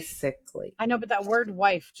 Basically. I know, but that word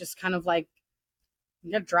wife just kind of like,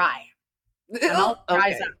 you're dry. All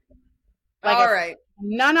dries up. Like all right.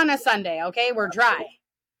 None on a Sunday, okay? We're dry.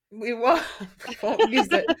 We won't use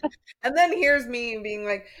it. And then here's me being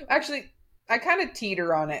like, actually, I kind of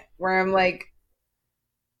teeter on it where I'm like,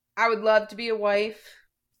 I would love to be a wife,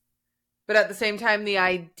 but at the same time, the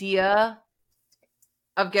idea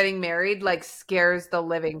of getting married like scares the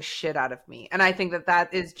living shit out of me. And I think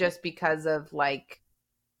that is just because of like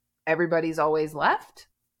everybody's always left.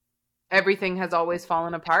 Everything has always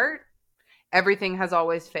fallen apart. Everything has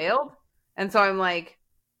always failed. And so I'm like,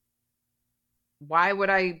 why would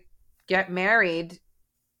I get married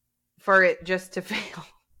for it just to fail?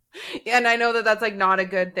 And I know that that's like not a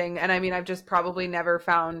good thing. And I mean, I've just probably never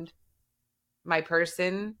found my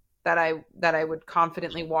person that I would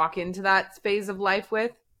confidently walk into that phase of life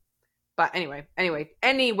with. But anyway,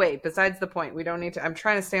 besides the point, we don't need to, I'm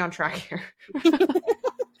trying to stay on track here.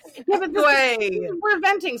 Yeah, but we're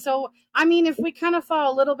venting. So, I mean, if we kind of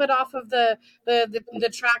fall a little bit off of the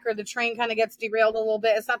track or the train kind of gets derailed a little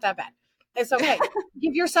bit, it's not that bad. It's okay.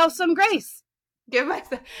 Give yourself some grace.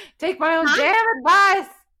 Take my own damn advice.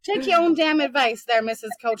 Take your own damn advice there, Mrs.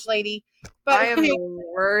 Coach Lady. But I am the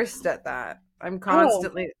worst at that. I'm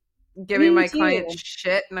constantly giving my clients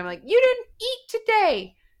shit, and I'm like, you didn't eat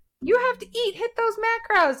today. You have to eat. Hit those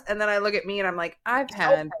macros. And then I look at me, and I'm like, I've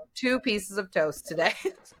had 2 pieces of toast today.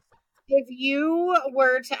 If you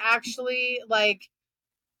were to actually, like,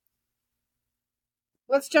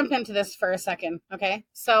 let's jump into this for a second, okay?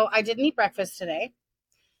 So I didn't eat breakfast today.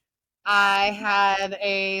 I had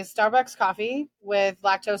a Starbucks coffee with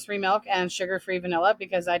lactose-free milk and sugar-free vanilla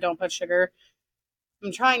because I don't put sugar.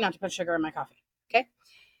 I'm trying not to put sugar in my coffee, okay?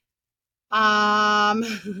 And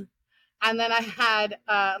then I had,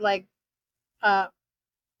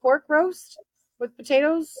 pork roast with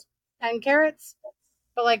potatoes and carrots.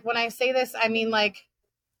 But, like, when I say this, I mean, like,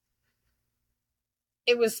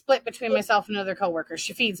 it was split between myself and another coworker.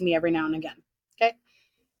 She feeds me every now and again. Okay.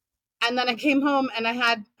 And then I came home and I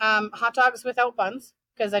had hot dogs without buns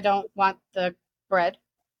because I don't want the bread.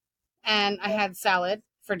 And I had salad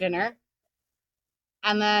for dinner.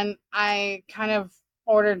 And then I kind of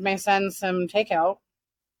ordered my son some takeout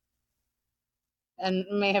and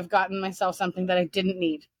may have gotten myself something that I didn't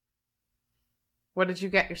need. What did you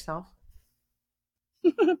get yourself?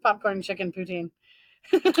 Popcorn chicken poutine.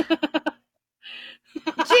 Jeez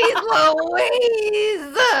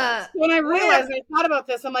Louise! When I realized, I thought about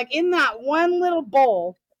this, I'm like, in that one little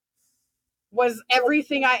bowl was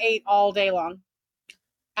everything I ate all day long.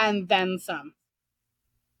 And then some.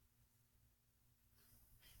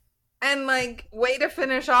 And like, way to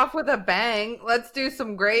finish off with a bang. Let's do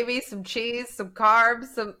some gravy, some cheese, some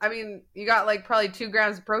carbs, you got like probably 2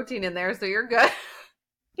 grams of protein in there, so you're good.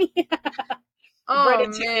 Yeah. Oh,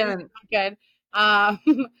 man. Good.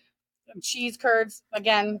 Cheese curds,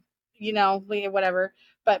 again, whatever.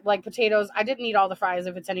 But like potatoes, I didn't eat all the fries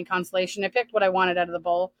if it's any consolation. I picked what I wanted out of the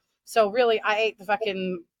bowl. So really, I ate the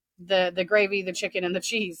fucking, the gravy, the chicken, and the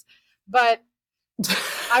cheese. But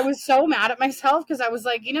I was so mad at myself because I was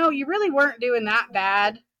like, you really weren't doing that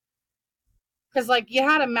bad. Because like you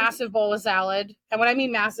had a massive bowl of salad. And when I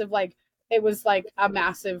mean massive, like it was like a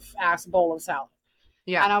massive ass bowl of salad.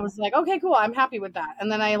 Yeah. And I was like, okay, cool. I'm happy with that.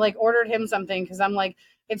 And then I like ordered him something because I'm like,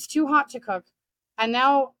 it's too hot to cook. And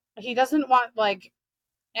now he doesn't want like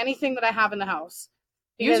anything that I have in the house.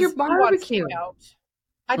 Use your barbecue.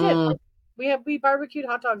 I did. We barbecued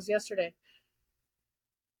hot dogs yesterday.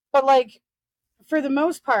 But like, for the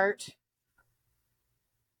most part,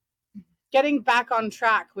 getting back on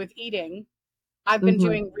track with eating, I've been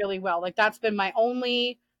doing really well. Like that's been my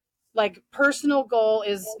only like personal goal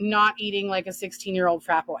is not eating like a 16-year-old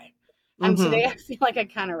frat boy. And today I feel like I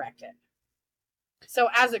kind of wrecked it. So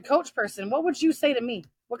as a coach person, what would you say to me?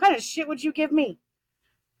 What kind of shit would you give me?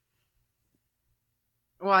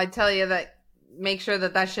 Well, I tell you that make sure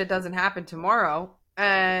that that shit doesn't happen tomorrow.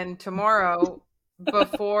 And tomorrow,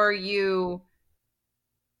 before you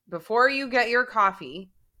before you get your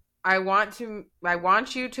coffee, I want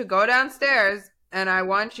you to go downstairs and I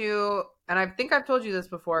want you and I think I've told you this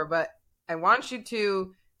before, but I want you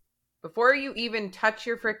to before you even touch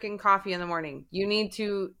your freaking coffee in the morning, you need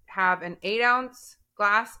to have an 8-ounce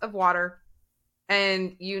glass of water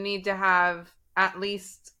and you need to have at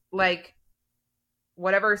least like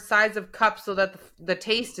whatever size of cup so that the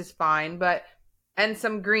taste is fine, but and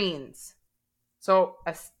some greens. So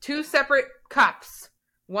two separate cups,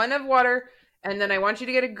 one of water, and then I want you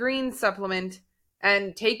to get a green supplement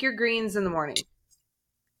and take your greens in the morning.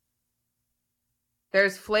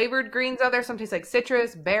 There's flavored greens out there. Some taste like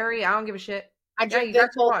citrus, berry. I don't give a shit. I drink this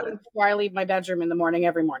whole thing before I leave my bedroom in the morning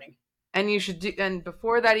every morning. And you should do, and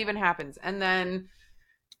before that even happens. And then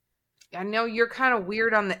I know you're kind of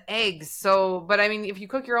weird on the eggs, so but I mean, if you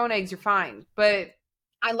cook your own eggs, you're fine. But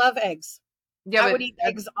I love eggs. Yeah, I would eat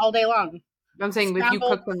eggs all day long. I'm saying if you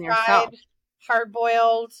cook them yourself, hard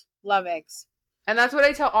boiled, love eggs. And that's what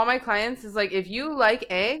I tell all my clients is like, if you like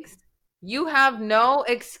eggs, you have no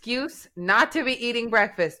excuse not to be eating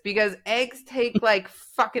breakfast because eggs take like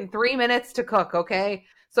fucking 3 minutes to cook, okay?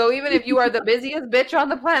 So even if you are the busiest bitch on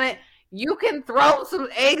the planet, you can throw some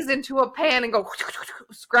eggs into a pan and go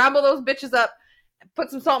scramble those bitches up,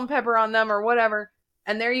 put some salt and pepper on them or whatever.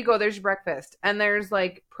 And there you go. There's your breakfast. And there's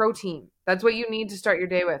like protein. That's what you need to start your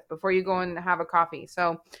day with before you go and have a coffee.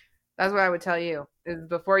 So that's what I would tell you is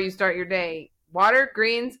before you start your day, water,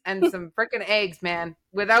 greens, and some freaking eggs, man,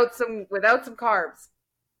 without some carbs.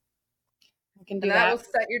 I can do and that will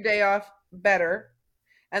set your day off better.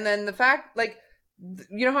 And then the fact, like,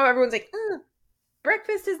 you know how everyone's like,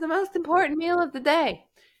 breakfast is the most important meal of the day.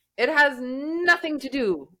 It has nothing to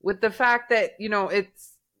do with the fact that, you know,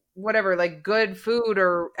 it's whatever, like good food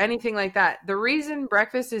or anything like that. The reason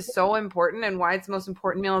breakfast is so important and why it's the most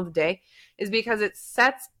important meal of the day is because it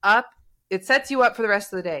sets you up for the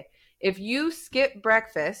rest of the day. If you skip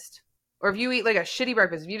breakfast or if you eat like a shitty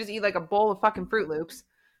breakfast, if you just eat like a bowl of fucking Fruit Loops,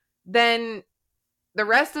 then the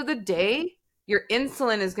rest of the day, your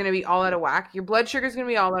insulin is going to be all out of whack. Your blood sugar is going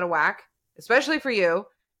to be all out of whack, especially for you.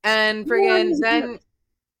 And friggin' then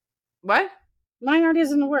what? Mine already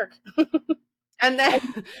doesn't work. And then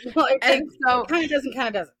it kind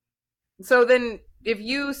of doesn't. So then if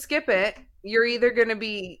you skip it, you're either going to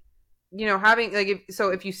be, you know, having like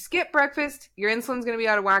if you skip breakfast, your insulin's going to be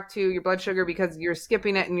out of whack too, your blood sugar, because you're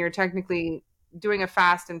skipping it and you're technically doing a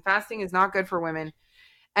fast, and fasting is not good for women.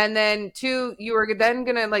 And then 2, you are then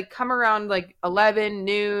going to like come around like 11,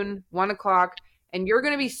 noon, 1 o'clock, and you're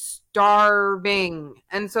going to be starving.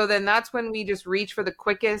 And so then that's when we just reach for the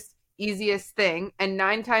quickest, easiest thing. And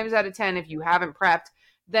 9 times out of 10, if you haven't prepped,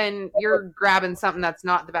 then you're grabbing something that's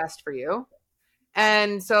not the best for you.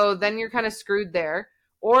 And so then you're kind of screwed there.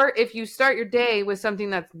 Or if you start your day with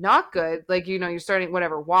something that's not good, like, you know, you're starting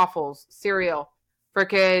whatever, waffles, cereal,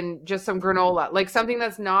 freaking just some granola, like something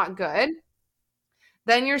that's not good,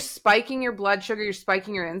 then you're spiking your blood sugar, you're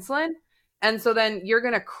spiking your insulin. And so then you're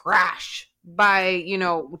going to crash by, you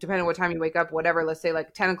know, depending on what time you wake up, whatever, let's say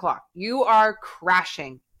like 10 o'clock, you are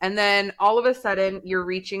crashing. And then all of a sudden you're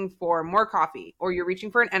reaching for more coffee, or you're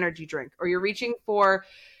reaching for an energy drink, or you're reaching for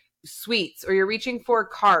sweets, or you're reaching for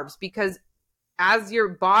carbs, because as your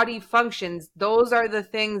body functions, those are the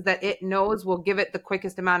things that it knows will give it the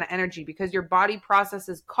quickest amount of energy, because your body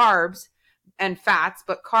processes carbs and fats,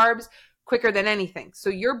 but carbs quicker than anything. So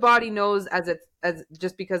your body knows as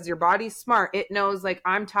just because your body's smart, it knows like,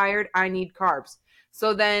 I'm tired, I need carbs.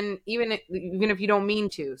 So then even if you don't mean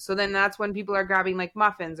to, so then that's when people are grabbing like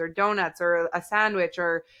muffins or donuts or a sandwich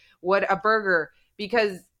or a burger,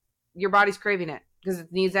 because your body's craving it because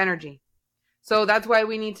it needs energy. So that's why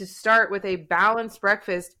we need to start with a balanced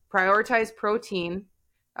breakfast, prioritize protein,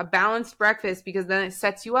 a balanced breakfast, because then it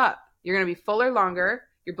sets you up. You're going to be fuller longer.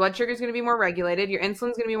 Your blood sugar is going to be more regulated. Your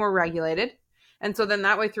insulin is going to be more regulated. And so then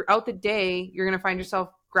that way throughout the day, you're going to find yourself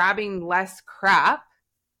grabbing less crap.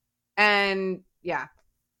 And yeah,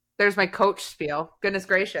 there's my coach spiel. Goodness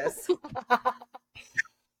gracious. I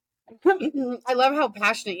love how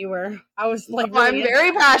passionate you were. I was like, I'm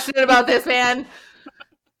very passionate about this, man.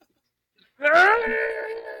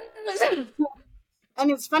 And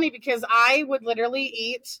it's funny because I would literally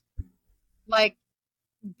eat like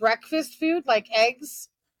breakfast food, like eggs,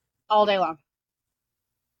 all day long.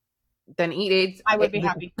 Then eat eggs. I would be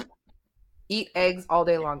happy. Eat eggs all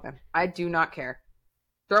day long then. I do not care.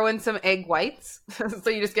 Throw in some egg whites so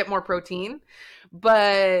you just get more protein.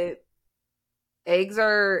 But eggs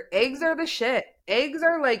are the shit. eggs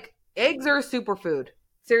are a superfood.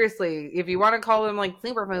 Seriously, if you want to call them like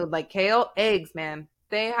superfood, like kale, eggs, man.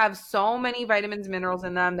 They have so many vitamins, minerals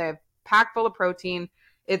in them. They're packed full of protein.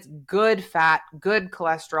 It's good fat, good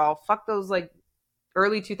cholesterol. Fuck those like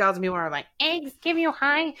early 2000 people are like, eggs give you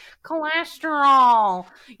high cholesterol.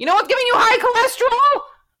 You know what's giving you high cholesterol?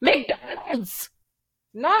 McDonald's,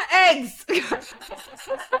 not eggs.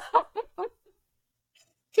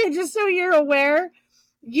 Okay, just so you're aware,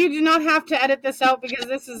 you do not have to edit this out because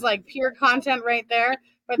this is like pure content right there.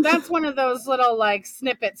 But that's one of those little like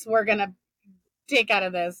snippets we're gonna take out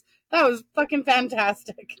of this. That was fucking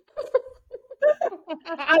fantastic.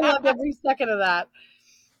 I loved every second of that.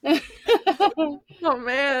 Oh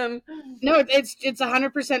man. No, it's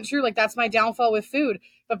 100% true. Like that's my downfall with food.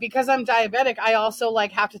 But because I'm diabetic, I also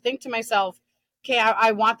like have to think to myself, okay,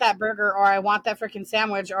 I want that burger or I want that freaking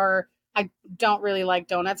sandwich or I don't really like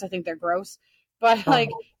donuts. I think they're gross. But like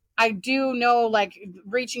I do know like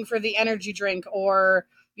reaching for the energy drink or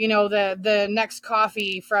the next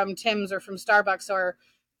coffee from Tim's or from Starbucks or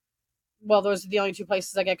well, those are the only two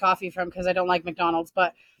places I get coffee from because I don't like McDonald's.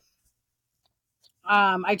 But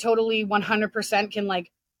I totally 100% can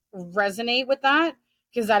like resonate with that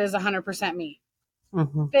because that is 100% me.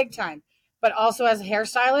 Mm-hmm. Big time. But also as a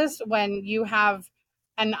hairstylist, when you have,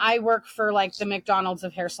 and I work for like the McDonald's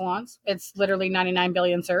of hair salons, it's literally 99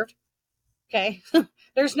 billion served. Okay.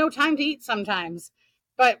 There's no time to eat sometimes,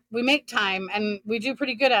 but we make time and we do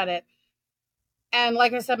pretty good at it. And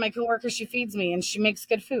like I said, my coworker, she feeds me and she makes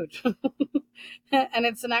good food. And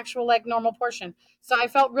it's an actual like normal portion. So I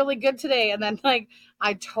felt really good today. And then like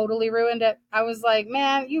I totally ruined it. I was like,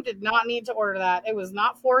 man, you did not need to order that. It was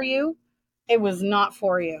not for you. It was not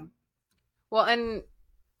for you. Well, and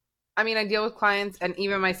I mean, I deal with clients and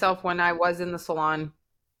even myself when I was in the salon.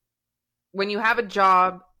 When you have a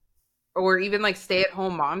job or even like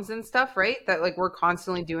stay-at-home moms and stuff, right? That like we're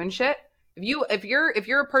constantly doing shit. If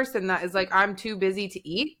you're a person that is like I'm too busy to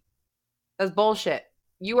eat, that's bullshit.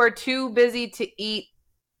 You are too busy to eat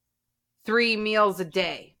 3 meals a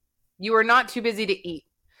day. You are not too busy to eat.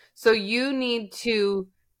 So you need to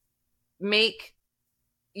make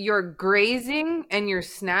your grazing and your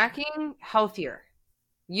snacking healthier.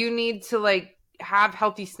 You need to like have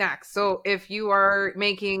healthy snacks. So if you are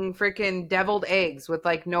making freaking deviled eggs with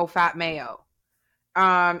like no fat mayo,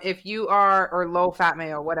 if you are or low fat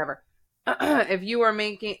mayo, whatever. If you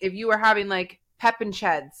are having like pep and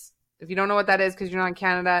cheds, if you don't know what that is because you're not in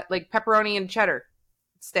Canada, like pepperoni and cheddar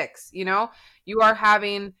sticks, you are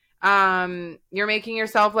having you're making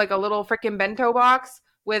yourself like a little freaking bento box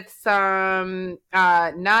with some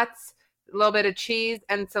nuts, a little bit of cheese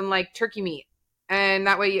and some like turkey meat. And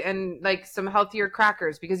that way and like some healthier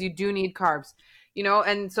crackers because you do need carbs,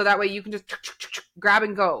 and so that way you can just grab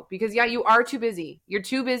and go because yeah, you are too busy. You're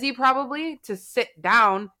too busy probably to sit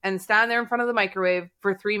down and stand there in front of the microwave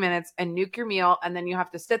for 3 minutes and nuke your meal. And then you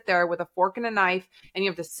have to sit there with a fork and a knife and you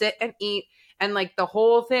have to sit and eat and like the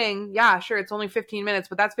whole thing. Yeah, sure. It's only 15 minutes,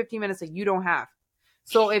 but that's 15 minutes that you don't have.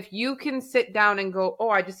 So if you can sit down and go, oh,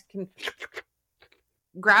 I just can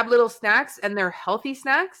grab little snacks and they're healthy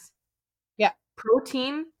snacks. Yeah.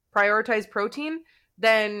 Protein, prioritize protein.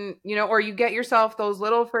 Then, or you get yourself those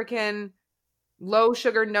little freaking low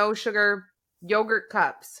sugar, no sugar yogurt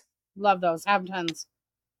cups. Love those. Have tons.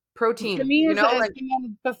 Protein. For me,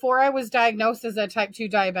 before I was diagnosed as a type 2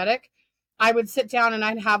 diabetic, I would sit down and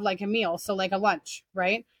I'd have like a meal. So like a lunch,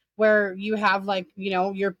 right? Where you have like,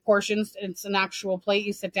 your portions. It's an actual plate.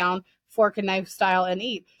 You sit down, fork and knife style and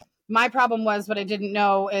eat. My problem was what I didn't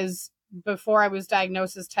know is before I was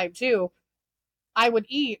diagnosed as type 2, I would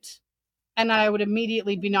eat and I would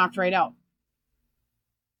immediately be knocked right out.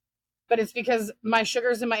 But it's because my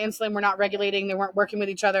sugars and my insulin were not regulating. They weren't working with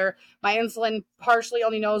each other. My insulin partially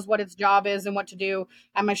only knows what its job is and what to do.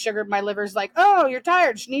 And my liver's like, oh, you're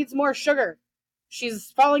tired. She needs more sugar.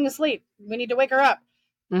 She's falling asleep. We need to wake her up.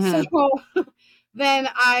 Mm-hmm. So then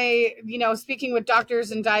speaking with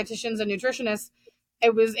doctors and dietitians and nutritionists,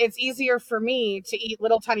 it's easier for me to eat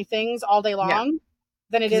little tiny things all day long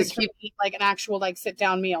than it is for me to eat like an actual like sit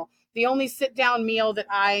down meal. The only sit down meal that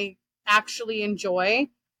I actually enjoy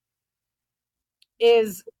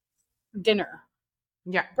is dinner.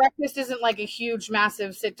 Yeah. Breakfast isn't like a huge,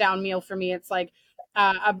 massive sit down meal for me. It's like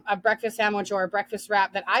a breakfast sandwich or a breakfast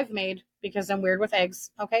wrap that I've made because I'm weird with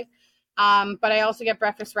eggs. Okay. But I also get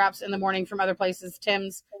breakfast wraps in the morning from other places.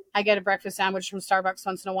 Tim's. I get a breakfast sandwich from Starbucks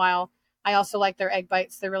once in a while. I also like their egg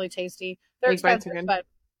bites. They're really tasty. They're expensive, but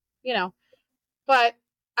but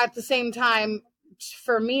at the same time,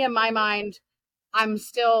 for me in my mind, I'm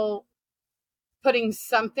still putting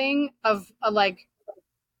something of a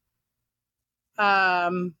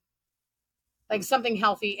like something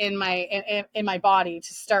healthy in my body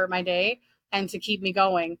to start my day and to keep me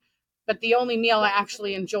going. But the only meal I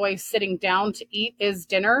actually enjoy sitting down to eat is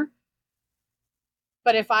dinner.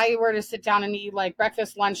 But if I were to sit down and eat like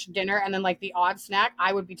breakfast, lunch, dinner, and then like the odd snack,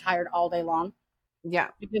 I would be tired all day long. Yeah.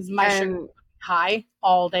 Because my sugar would be high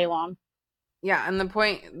all day long. Yeah, and the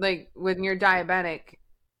point, like when you're diabetic,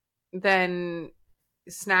 then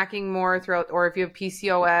snacking more throughout, or if you have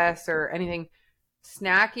PCOS or anything,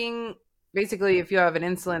 snacking, basically if you have an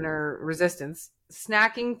insulin or resistance,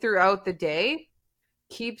 snacking throughout the day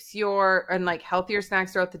keeps and like healthier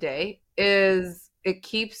snacks throughout the day it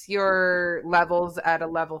keeps your levels at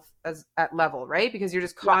level, right? Because you're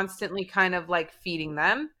just constantly kind of like feeding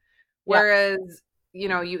them. Whereas,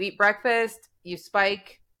 you eat breakfast, you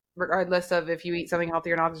spike, regardless of if you eat something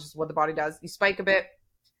healthy or not, it's just what the body does. You spike a bit,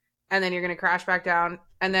 and then you're going to crash back down.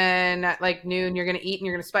 And then at like noon, you're going to eat and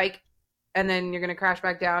you're going to spike, and then you're going to crash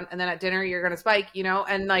back down. And then at dinner, you're going to spike,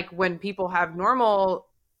 and like when people have normal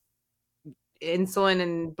insulin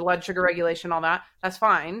and blood sugar regulation, all that, that's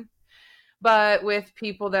fine. But with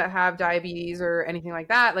people that have diabetes or anything like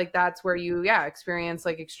that, like that's where you, experience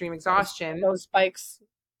like extreme exhaustion. Those spikes.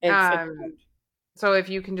 So if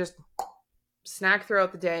you can just snack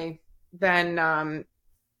throughout the day, then that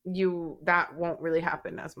won't really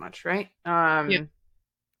happen as much, right?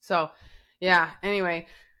 So anyway,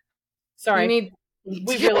 sorry,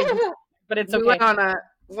 but it's okay.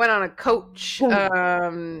 We went on a coach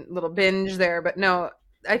little binge there, but no,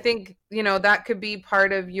 I think that could be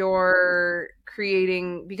part of your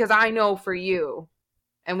creating, because I know for you,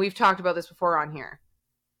 and we've talked about this before on here,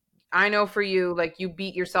 I know for you, like you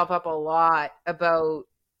beat yourself up a lot about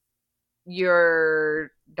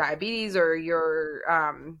your diabetes or your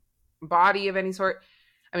body of any sort.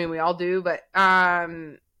 I mean, we all do, but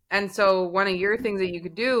and so one of your things that you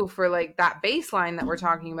could do for like that baseline that we're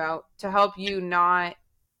talking about to help you not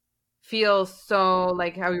feel so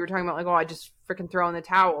like how you were talking about, like, oh, I just freaking throw in the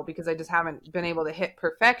towel because I just haven't been able to hit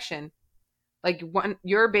perfection. Like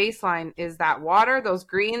your baseline is that water, those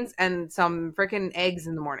greens, and some freaking eggs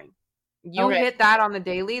in the morning. You hit that on the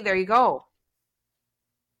daily, there you go.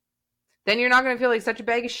 Then you're not going to feel like such a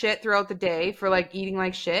bag of shit throughout the day for like eating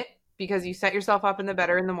like shit, because you set yourself up in the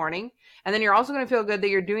better in the morning. And then you're also going to feel good that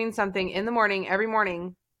you're doing something in the morning, every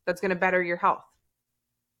morning, that's going to better your health.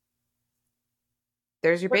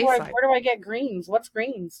 There's your baseline. Where do I get greens? What's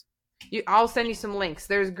greens? I'll send you some links.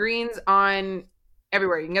 There's greens on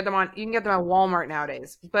everywhere. You can get them at Walmart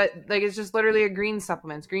nowadays. But like it's just literally a green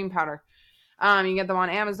supplement, green powder. You can get them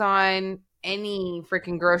on Amazon, any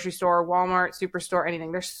freaking grocery store, Walmart, Superstore,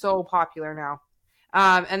 anything. They're so popular now.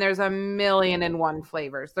 And there's 1,000,001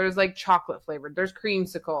 flavors. There's like chocolate flavored. There's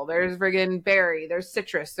creamsicle. There's friggin' berry. There's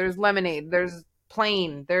citrus. There's lemonade. There's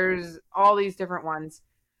plain. There's all these different ones.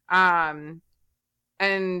 And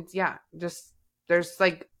just there's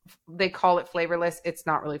like, they call it flavorless. It's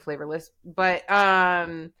not really flavorless, but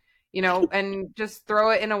and just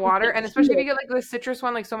throw it in a water. And especially if you get like the citrus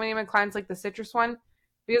one, like so many of my clients like the citrus one,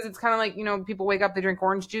 because it's kind of like, people wake up, they drink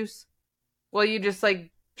orange juice. Well, you just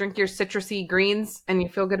like drink your citrusy greens and you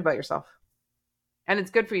feel good about yourself. And it's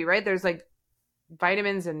good for you, right? There's like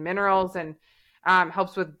vitamins and minerals and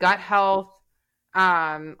helps with gut health,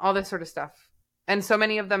 all this sort of stuff. And so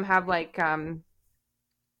many of them have like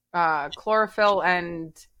chlorophyll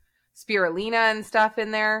and spirulina and stuff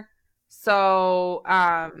in there. So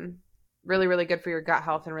really, really good for your gut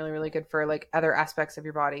health and really, really good for like other aspects of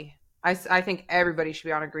your body. I think everybody should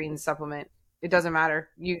be on a green supplement. It doesn't matter.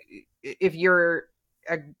 If you're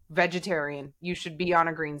a vegetarian, you should be on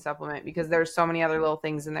a green supplement, because there's so many other little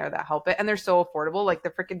things in there that help it. And they're so affordable. Like the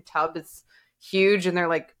freaking tub is huge and they're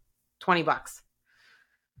like $20.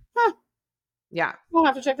 Huh. Yeah. We'll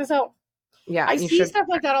have to check this out. Yeah. I see stuff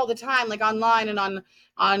like that all the time, like online and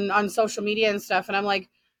on social media and stuff. And I'm like,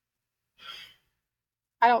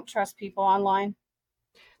 I don't trust people online.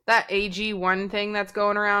 That AG1 thing that's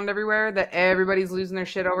going around everywhere that everybody's losing their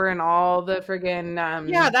shit over, and all the friggin'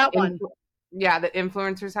 that one. That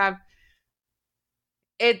influencers have.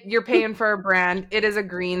 You're paying for a brand. It is a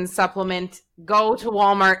green supplement. Go to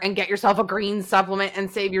Walmart and get yourself a green supplement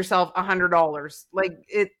and save yourself $100. Like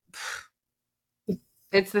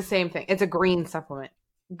it's the same thing. It's a green supplement.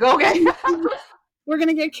 Go get it. We're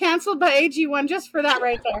gonna get canceled by AG1 just for that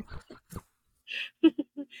right there.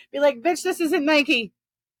 Be like, bitch, this isn't Nike.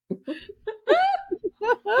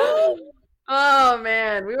 Oh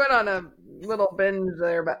man, we went on a little binge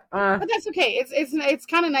there, but that's okay. It's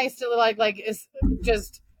kind of nice to like it's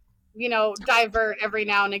just divert every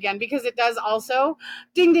now and again, because it does also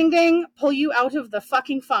ding ding ding pull you out of the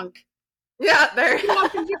fucking funk. Yeah, there. How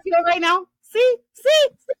can you feel right now? See?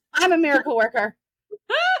 I'm a miracle worker.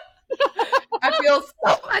 I feel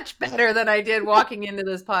so much better than I did walking into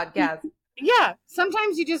this podcast. Yeah.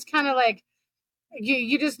 Sometimes you just kind of like,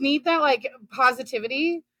 you just need that like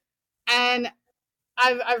positivity. And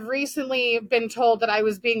I've recently been told that I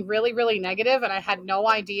was being really, really negative and I had no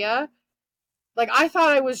idea. Like, I thought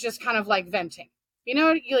I was just kind of like venting. You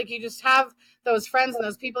know, you just have those friends and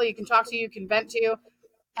those people you can talk to, you can vent to.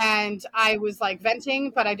 And I was like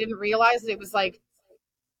venting, but I didn't realize that it was like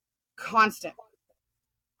constant.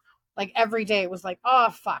 Like every day it was like, oh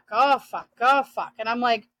fuck, oh fuck, oh fuck. And I'm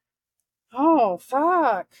like, oh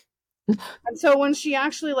fuck. And so when she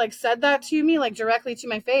actually like said that to me, like directly to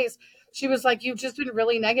my face, she was like, you've just been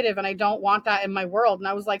really negative and I don't want that in my world. And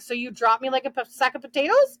I was like, so you dropped me like a sack of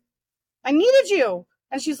potatoes? I needed you.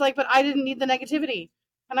 And she's like, but I didn't need the negativity.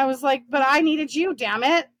 And I was like, but I needed you, damn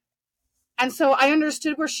it. And so I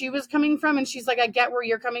understood where she was coming from. And she's like, I get where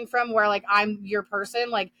you're coming from, where like I'm your person,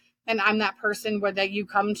 like, and I'm that person where that you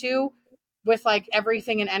come to with like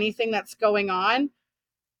everything and anything that's going on.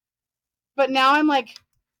 But now I'm like,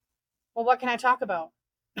 well, what can I talk about?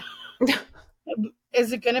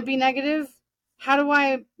 Is it going to be negative? How do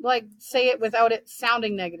I like say it without it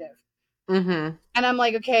sounding negative? Mm-hmm. And I'm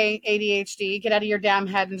like, okay, ADHD, get out of your damn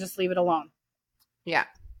head and just leave it alone. Yeah.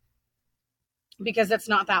 Because it's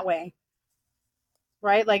not that way.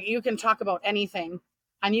 Right? Like you can talk about anything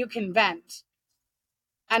and you can vent.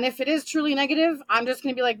 And if it is truly negative, I'm just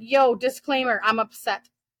going to be like, yo, disclaimer, I'm upset.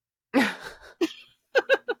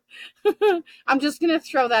 I'm just going to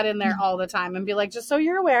throw that in there all the time and be like, just so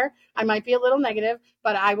you're aware, I might be a little negative,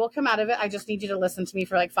 but I will come out of it. I just need you to listen to me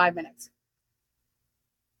for like 5 minutes.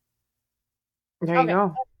 There you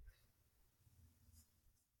go.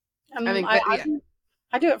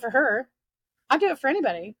 I do it for her. I do it for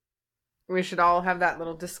anybody. We should all have that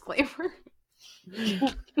little disclaimer.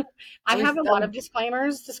 I have a lot of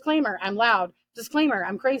disclaimers. Disclaimer, I'm loud. Disclaimer,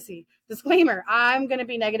 I'm crazy. Disclaimer, I'm going to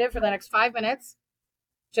be negative for the next 5 minutes.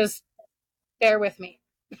 Just bear with me.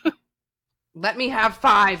 Let me have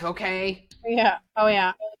 5, okay? Yeah. Oh,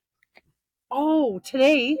 yeah. Oh,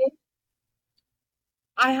 today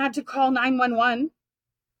I had to call 911.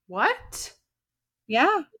 What?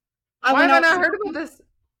 Yeah. Why have I not heard about this?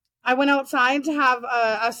 I went outside to have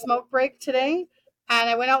a smoke break today, and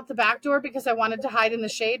I went out the back door because I wanted to hide in the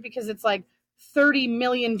shade because it's like 30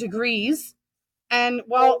 million degrees. And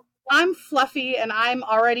well, I'm fluffy and I'm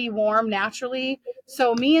already warm naturally,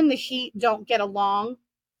 so me and the heat don't get along.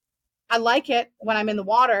 I like it when I'm in the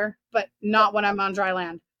water, but not when I'm on dry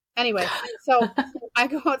land. Anyway, so I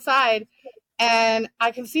go outside and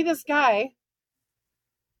I can see this guy.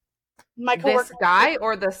 My coworker. This guy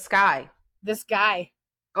or the sky? This guy.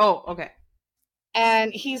 Oh, okay.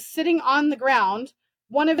 And he's sitting on the ground.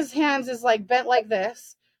 One of his hands is like bent like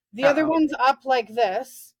this. The other one's up like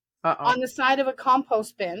this on the side of a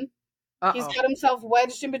compost bin. He's got himself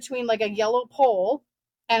wedged in between like a yellow pole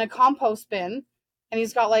and a compost bin. And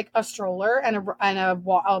he's got like a stroller and a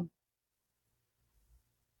oh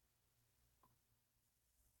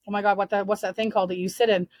my God, what's that thing called that you sit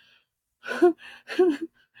in?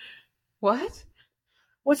 What?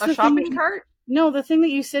 What's a shopping cart? No, the thing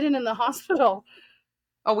that you sit in the hospital.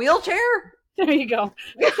 A wheelchair? There you go.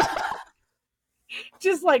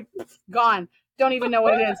 Just like gone. Don't even know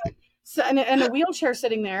what it is. So, and a wheelchair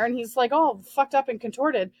sitting there, and he's like all fucked up and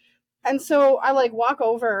contorted. And so I like walk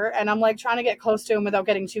over and I'm like trying to get close to him without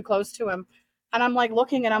getting too close to him. And I'm like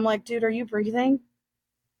looking and I'm like, dude, are you breathing?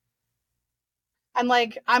 And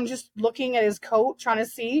like, I'm just looking at his coat, trying to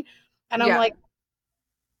see. And I'm like,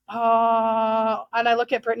 and I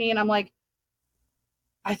look at Brittany and I'm like,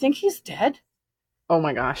 I think he's dead. Oh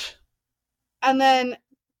my gosh. And then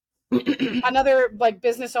another like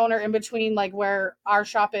business owner in between like where our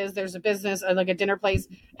shop is, there's a business, like a dinner place,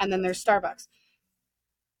 and then there's Starbucks.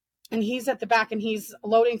 And he's at the back and he's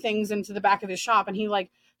loading things into the back of his shop. And he's like,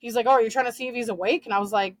 oh, are you trying to see if he's awake? And I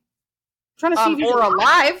was like, trying to see if he's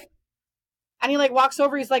alive. And he like walks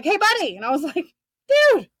over. He's like, hey, buddy. And I was like,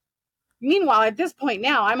 dude. Meanwhile, at this point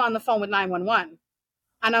now, I'm on the phone with 911.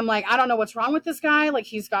 And I'm like, I don't know what's wrong with this guy. Like,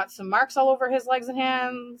 he's got some marks all over his legs and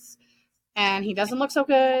hands. And he doesn't look so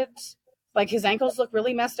good. Like, his ankles look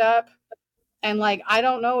really messed up. And like, I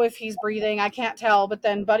don't know if he's breathing. I can't tell. But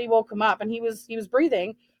then Buddy woke him up and he was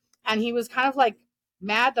breathing. And he was kind of like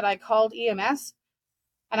mad that I called EMS.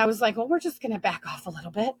 And I was like, well, we're just going to back off a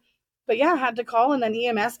little bit. But yeah, I had to call. And then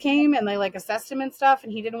EMS came and they like assessed him and stuff.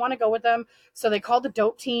 And he didn't want to go with them. So they called the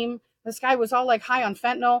dope team. This guy was all like high on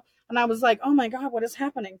fentanyl. And I was like, oh my God, what is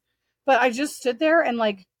happening? But I just stood there and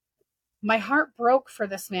like my heart broke for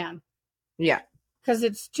this man. Yeah. Because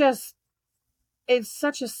it's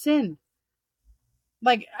such a sin.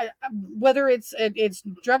 Like whether it's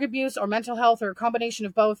drug abuse or mental health or a combination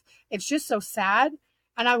of both, it's just so sad.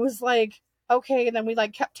 And I was like, okay. And then we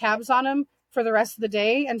like kept tabs on him for the rest of the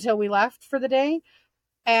day until we left for the day.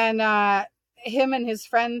 And him and his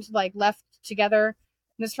friend like left together.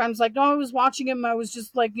 And his friend's like, no, I was watching him. I was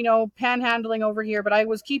just like, panhandling over here, but I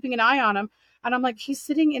was keeping an eye on him. And I'm like, he's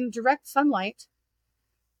sitting in direct sunlight,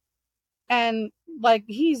 and like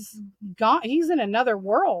he's gone. He's in another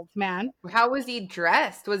world, man. How was he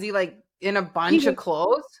dressed? Was he like in a bunch of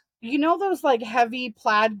clothes? You know those like heavy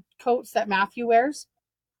plaid coats that Matthew wears?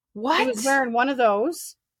 What? He was wearing one of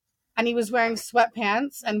those, and he was wearing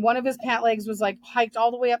sweatpants, and one of his pant legs was like hiked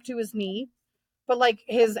all the way up to his knee. But like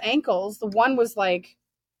his ankles, the one was like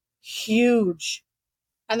huge.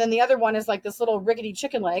 And then the other one is like this little rickety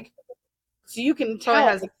chicken leg. So you can tell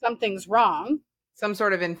that something's wrong. Some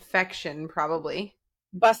sort of infection, probably.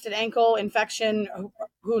 Busted ankle infection,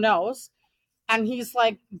 who knows? And he's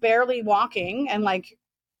like barely walking and like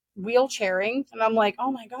wheelchairing. And I'm like,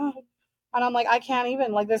 oh my God. And I'm like, I can't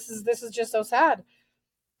even, like, this is just so sad.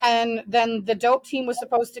 And then the dope team was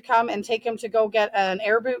supposed to come and take him to go get an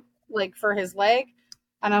air boot, like for his leg.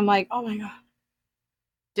 And I'm like, oh my God.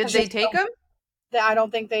 Did they take him? I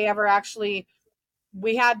don't think they ever actually,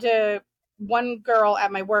 we had to, one girl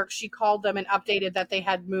at my work, she called them and updated that they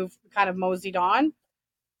had moved, kind of moseyed on.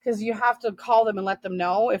 Because you have to call them and let them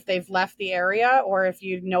know if they've left the area or if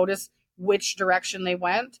you notice which direction they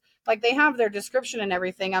went. Like they have their description and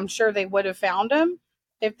everything. I'm sure they would have found him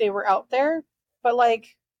if they were out there. But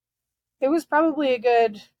like, it was probably a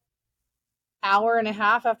good hour and a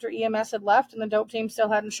half after EMS had left and the dope team still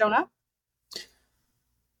hadn't shown up.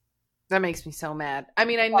 That makes me so mad. I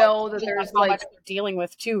mean, I know that there's like much we're dealing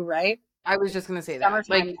with too, right? I was just gonna say that.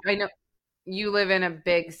 Summertime. Like I know you live in a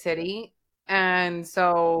big city, and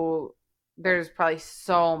so there's probably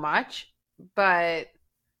so much, but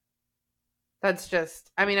that's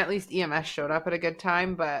just. I mean, at least EMS showed up at a good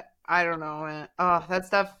time, but I don't know. Man. Oh, that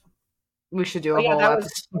stuff. We should do a whole.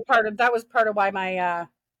 That was part of why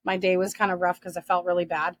my day was kind of rough because I felt really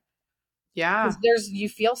bad. Yeah. You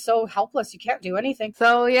feel so helpless. You can't do anything.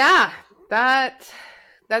 So yeah,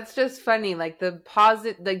 that's just funny. Like the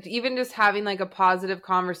positive, like even just having like a positive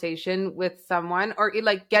conversation with someone or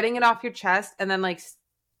like getting it off your chest and then like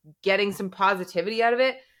getting some positivity out of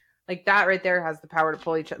it. Like that right there has the power to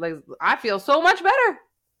pull each other. Like I feel so much better.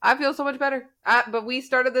 But we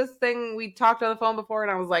started this thing. We talked on the phone before and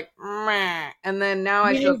I was like, meh. And then now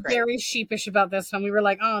I feel great. Very sheepish about this one. We were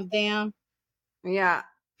like, oh, damn. Yeah.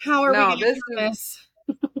 How are we going to do this?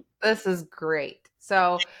 This is great.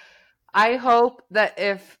 So I hope that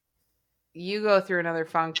if you go through another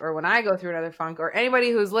funk or when I go through another funk or anybody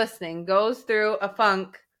who's listening goes through a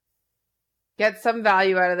funk, get some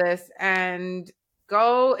value out of this and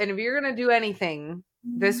go. And if you're going to do anything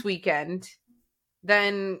this weekend,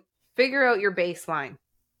 then figure out your baseline.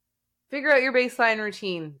 Figure out your baseline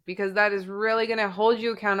routine because that is really going to hold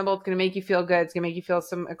you accountable. It's going to make you feel good. It's going to make you feel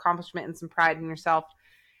some accomplishment and some pride in yourself.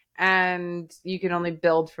 And you can only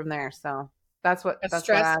build from there. So that's what I think.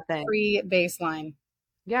 Stress-free baseline.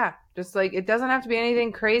 Yeah. Just like, it doesn't have to be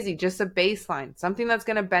anything crazy, just a baseline, something that's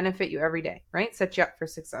going to benefit you every day, right? Set you up for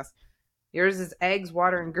success. Yours is eggs,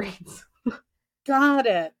 water, and greens. Got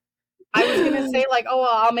it. I was going to say like, oh,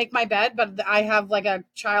 well, I'll make my bed, but I have like a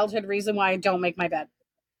childhood reason why I don't make my bed.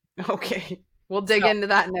 Okay. We'll dig into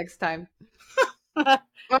that next time. Oh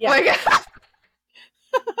my God.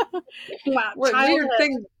 Wow,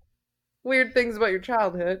 weird things about your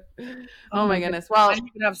childhood. Oh my goodness. Well, I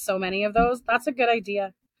could have so many of those. That's a good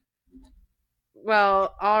idea.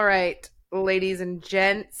 Well, all right, ladies and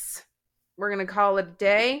gents, we're going to call it a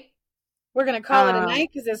day. We're going to call it a night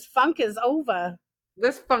because this funk is over.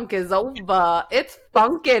 This funk is over. It's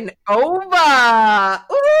funkin' over.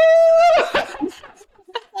 Ooh!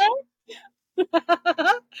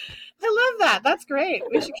 I love that. That's great.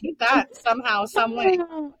 We should keep that somehow, some way.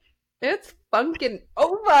 It's funkin'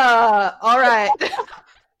 over. All right.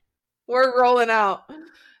 We're rolling out.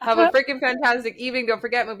 Have a freaking fantastic evening. Don't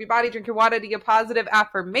forget, move your body, drink your water, do your positive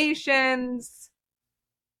affirmations.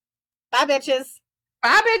 Bye, bitches.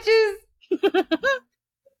 Bye, bitches.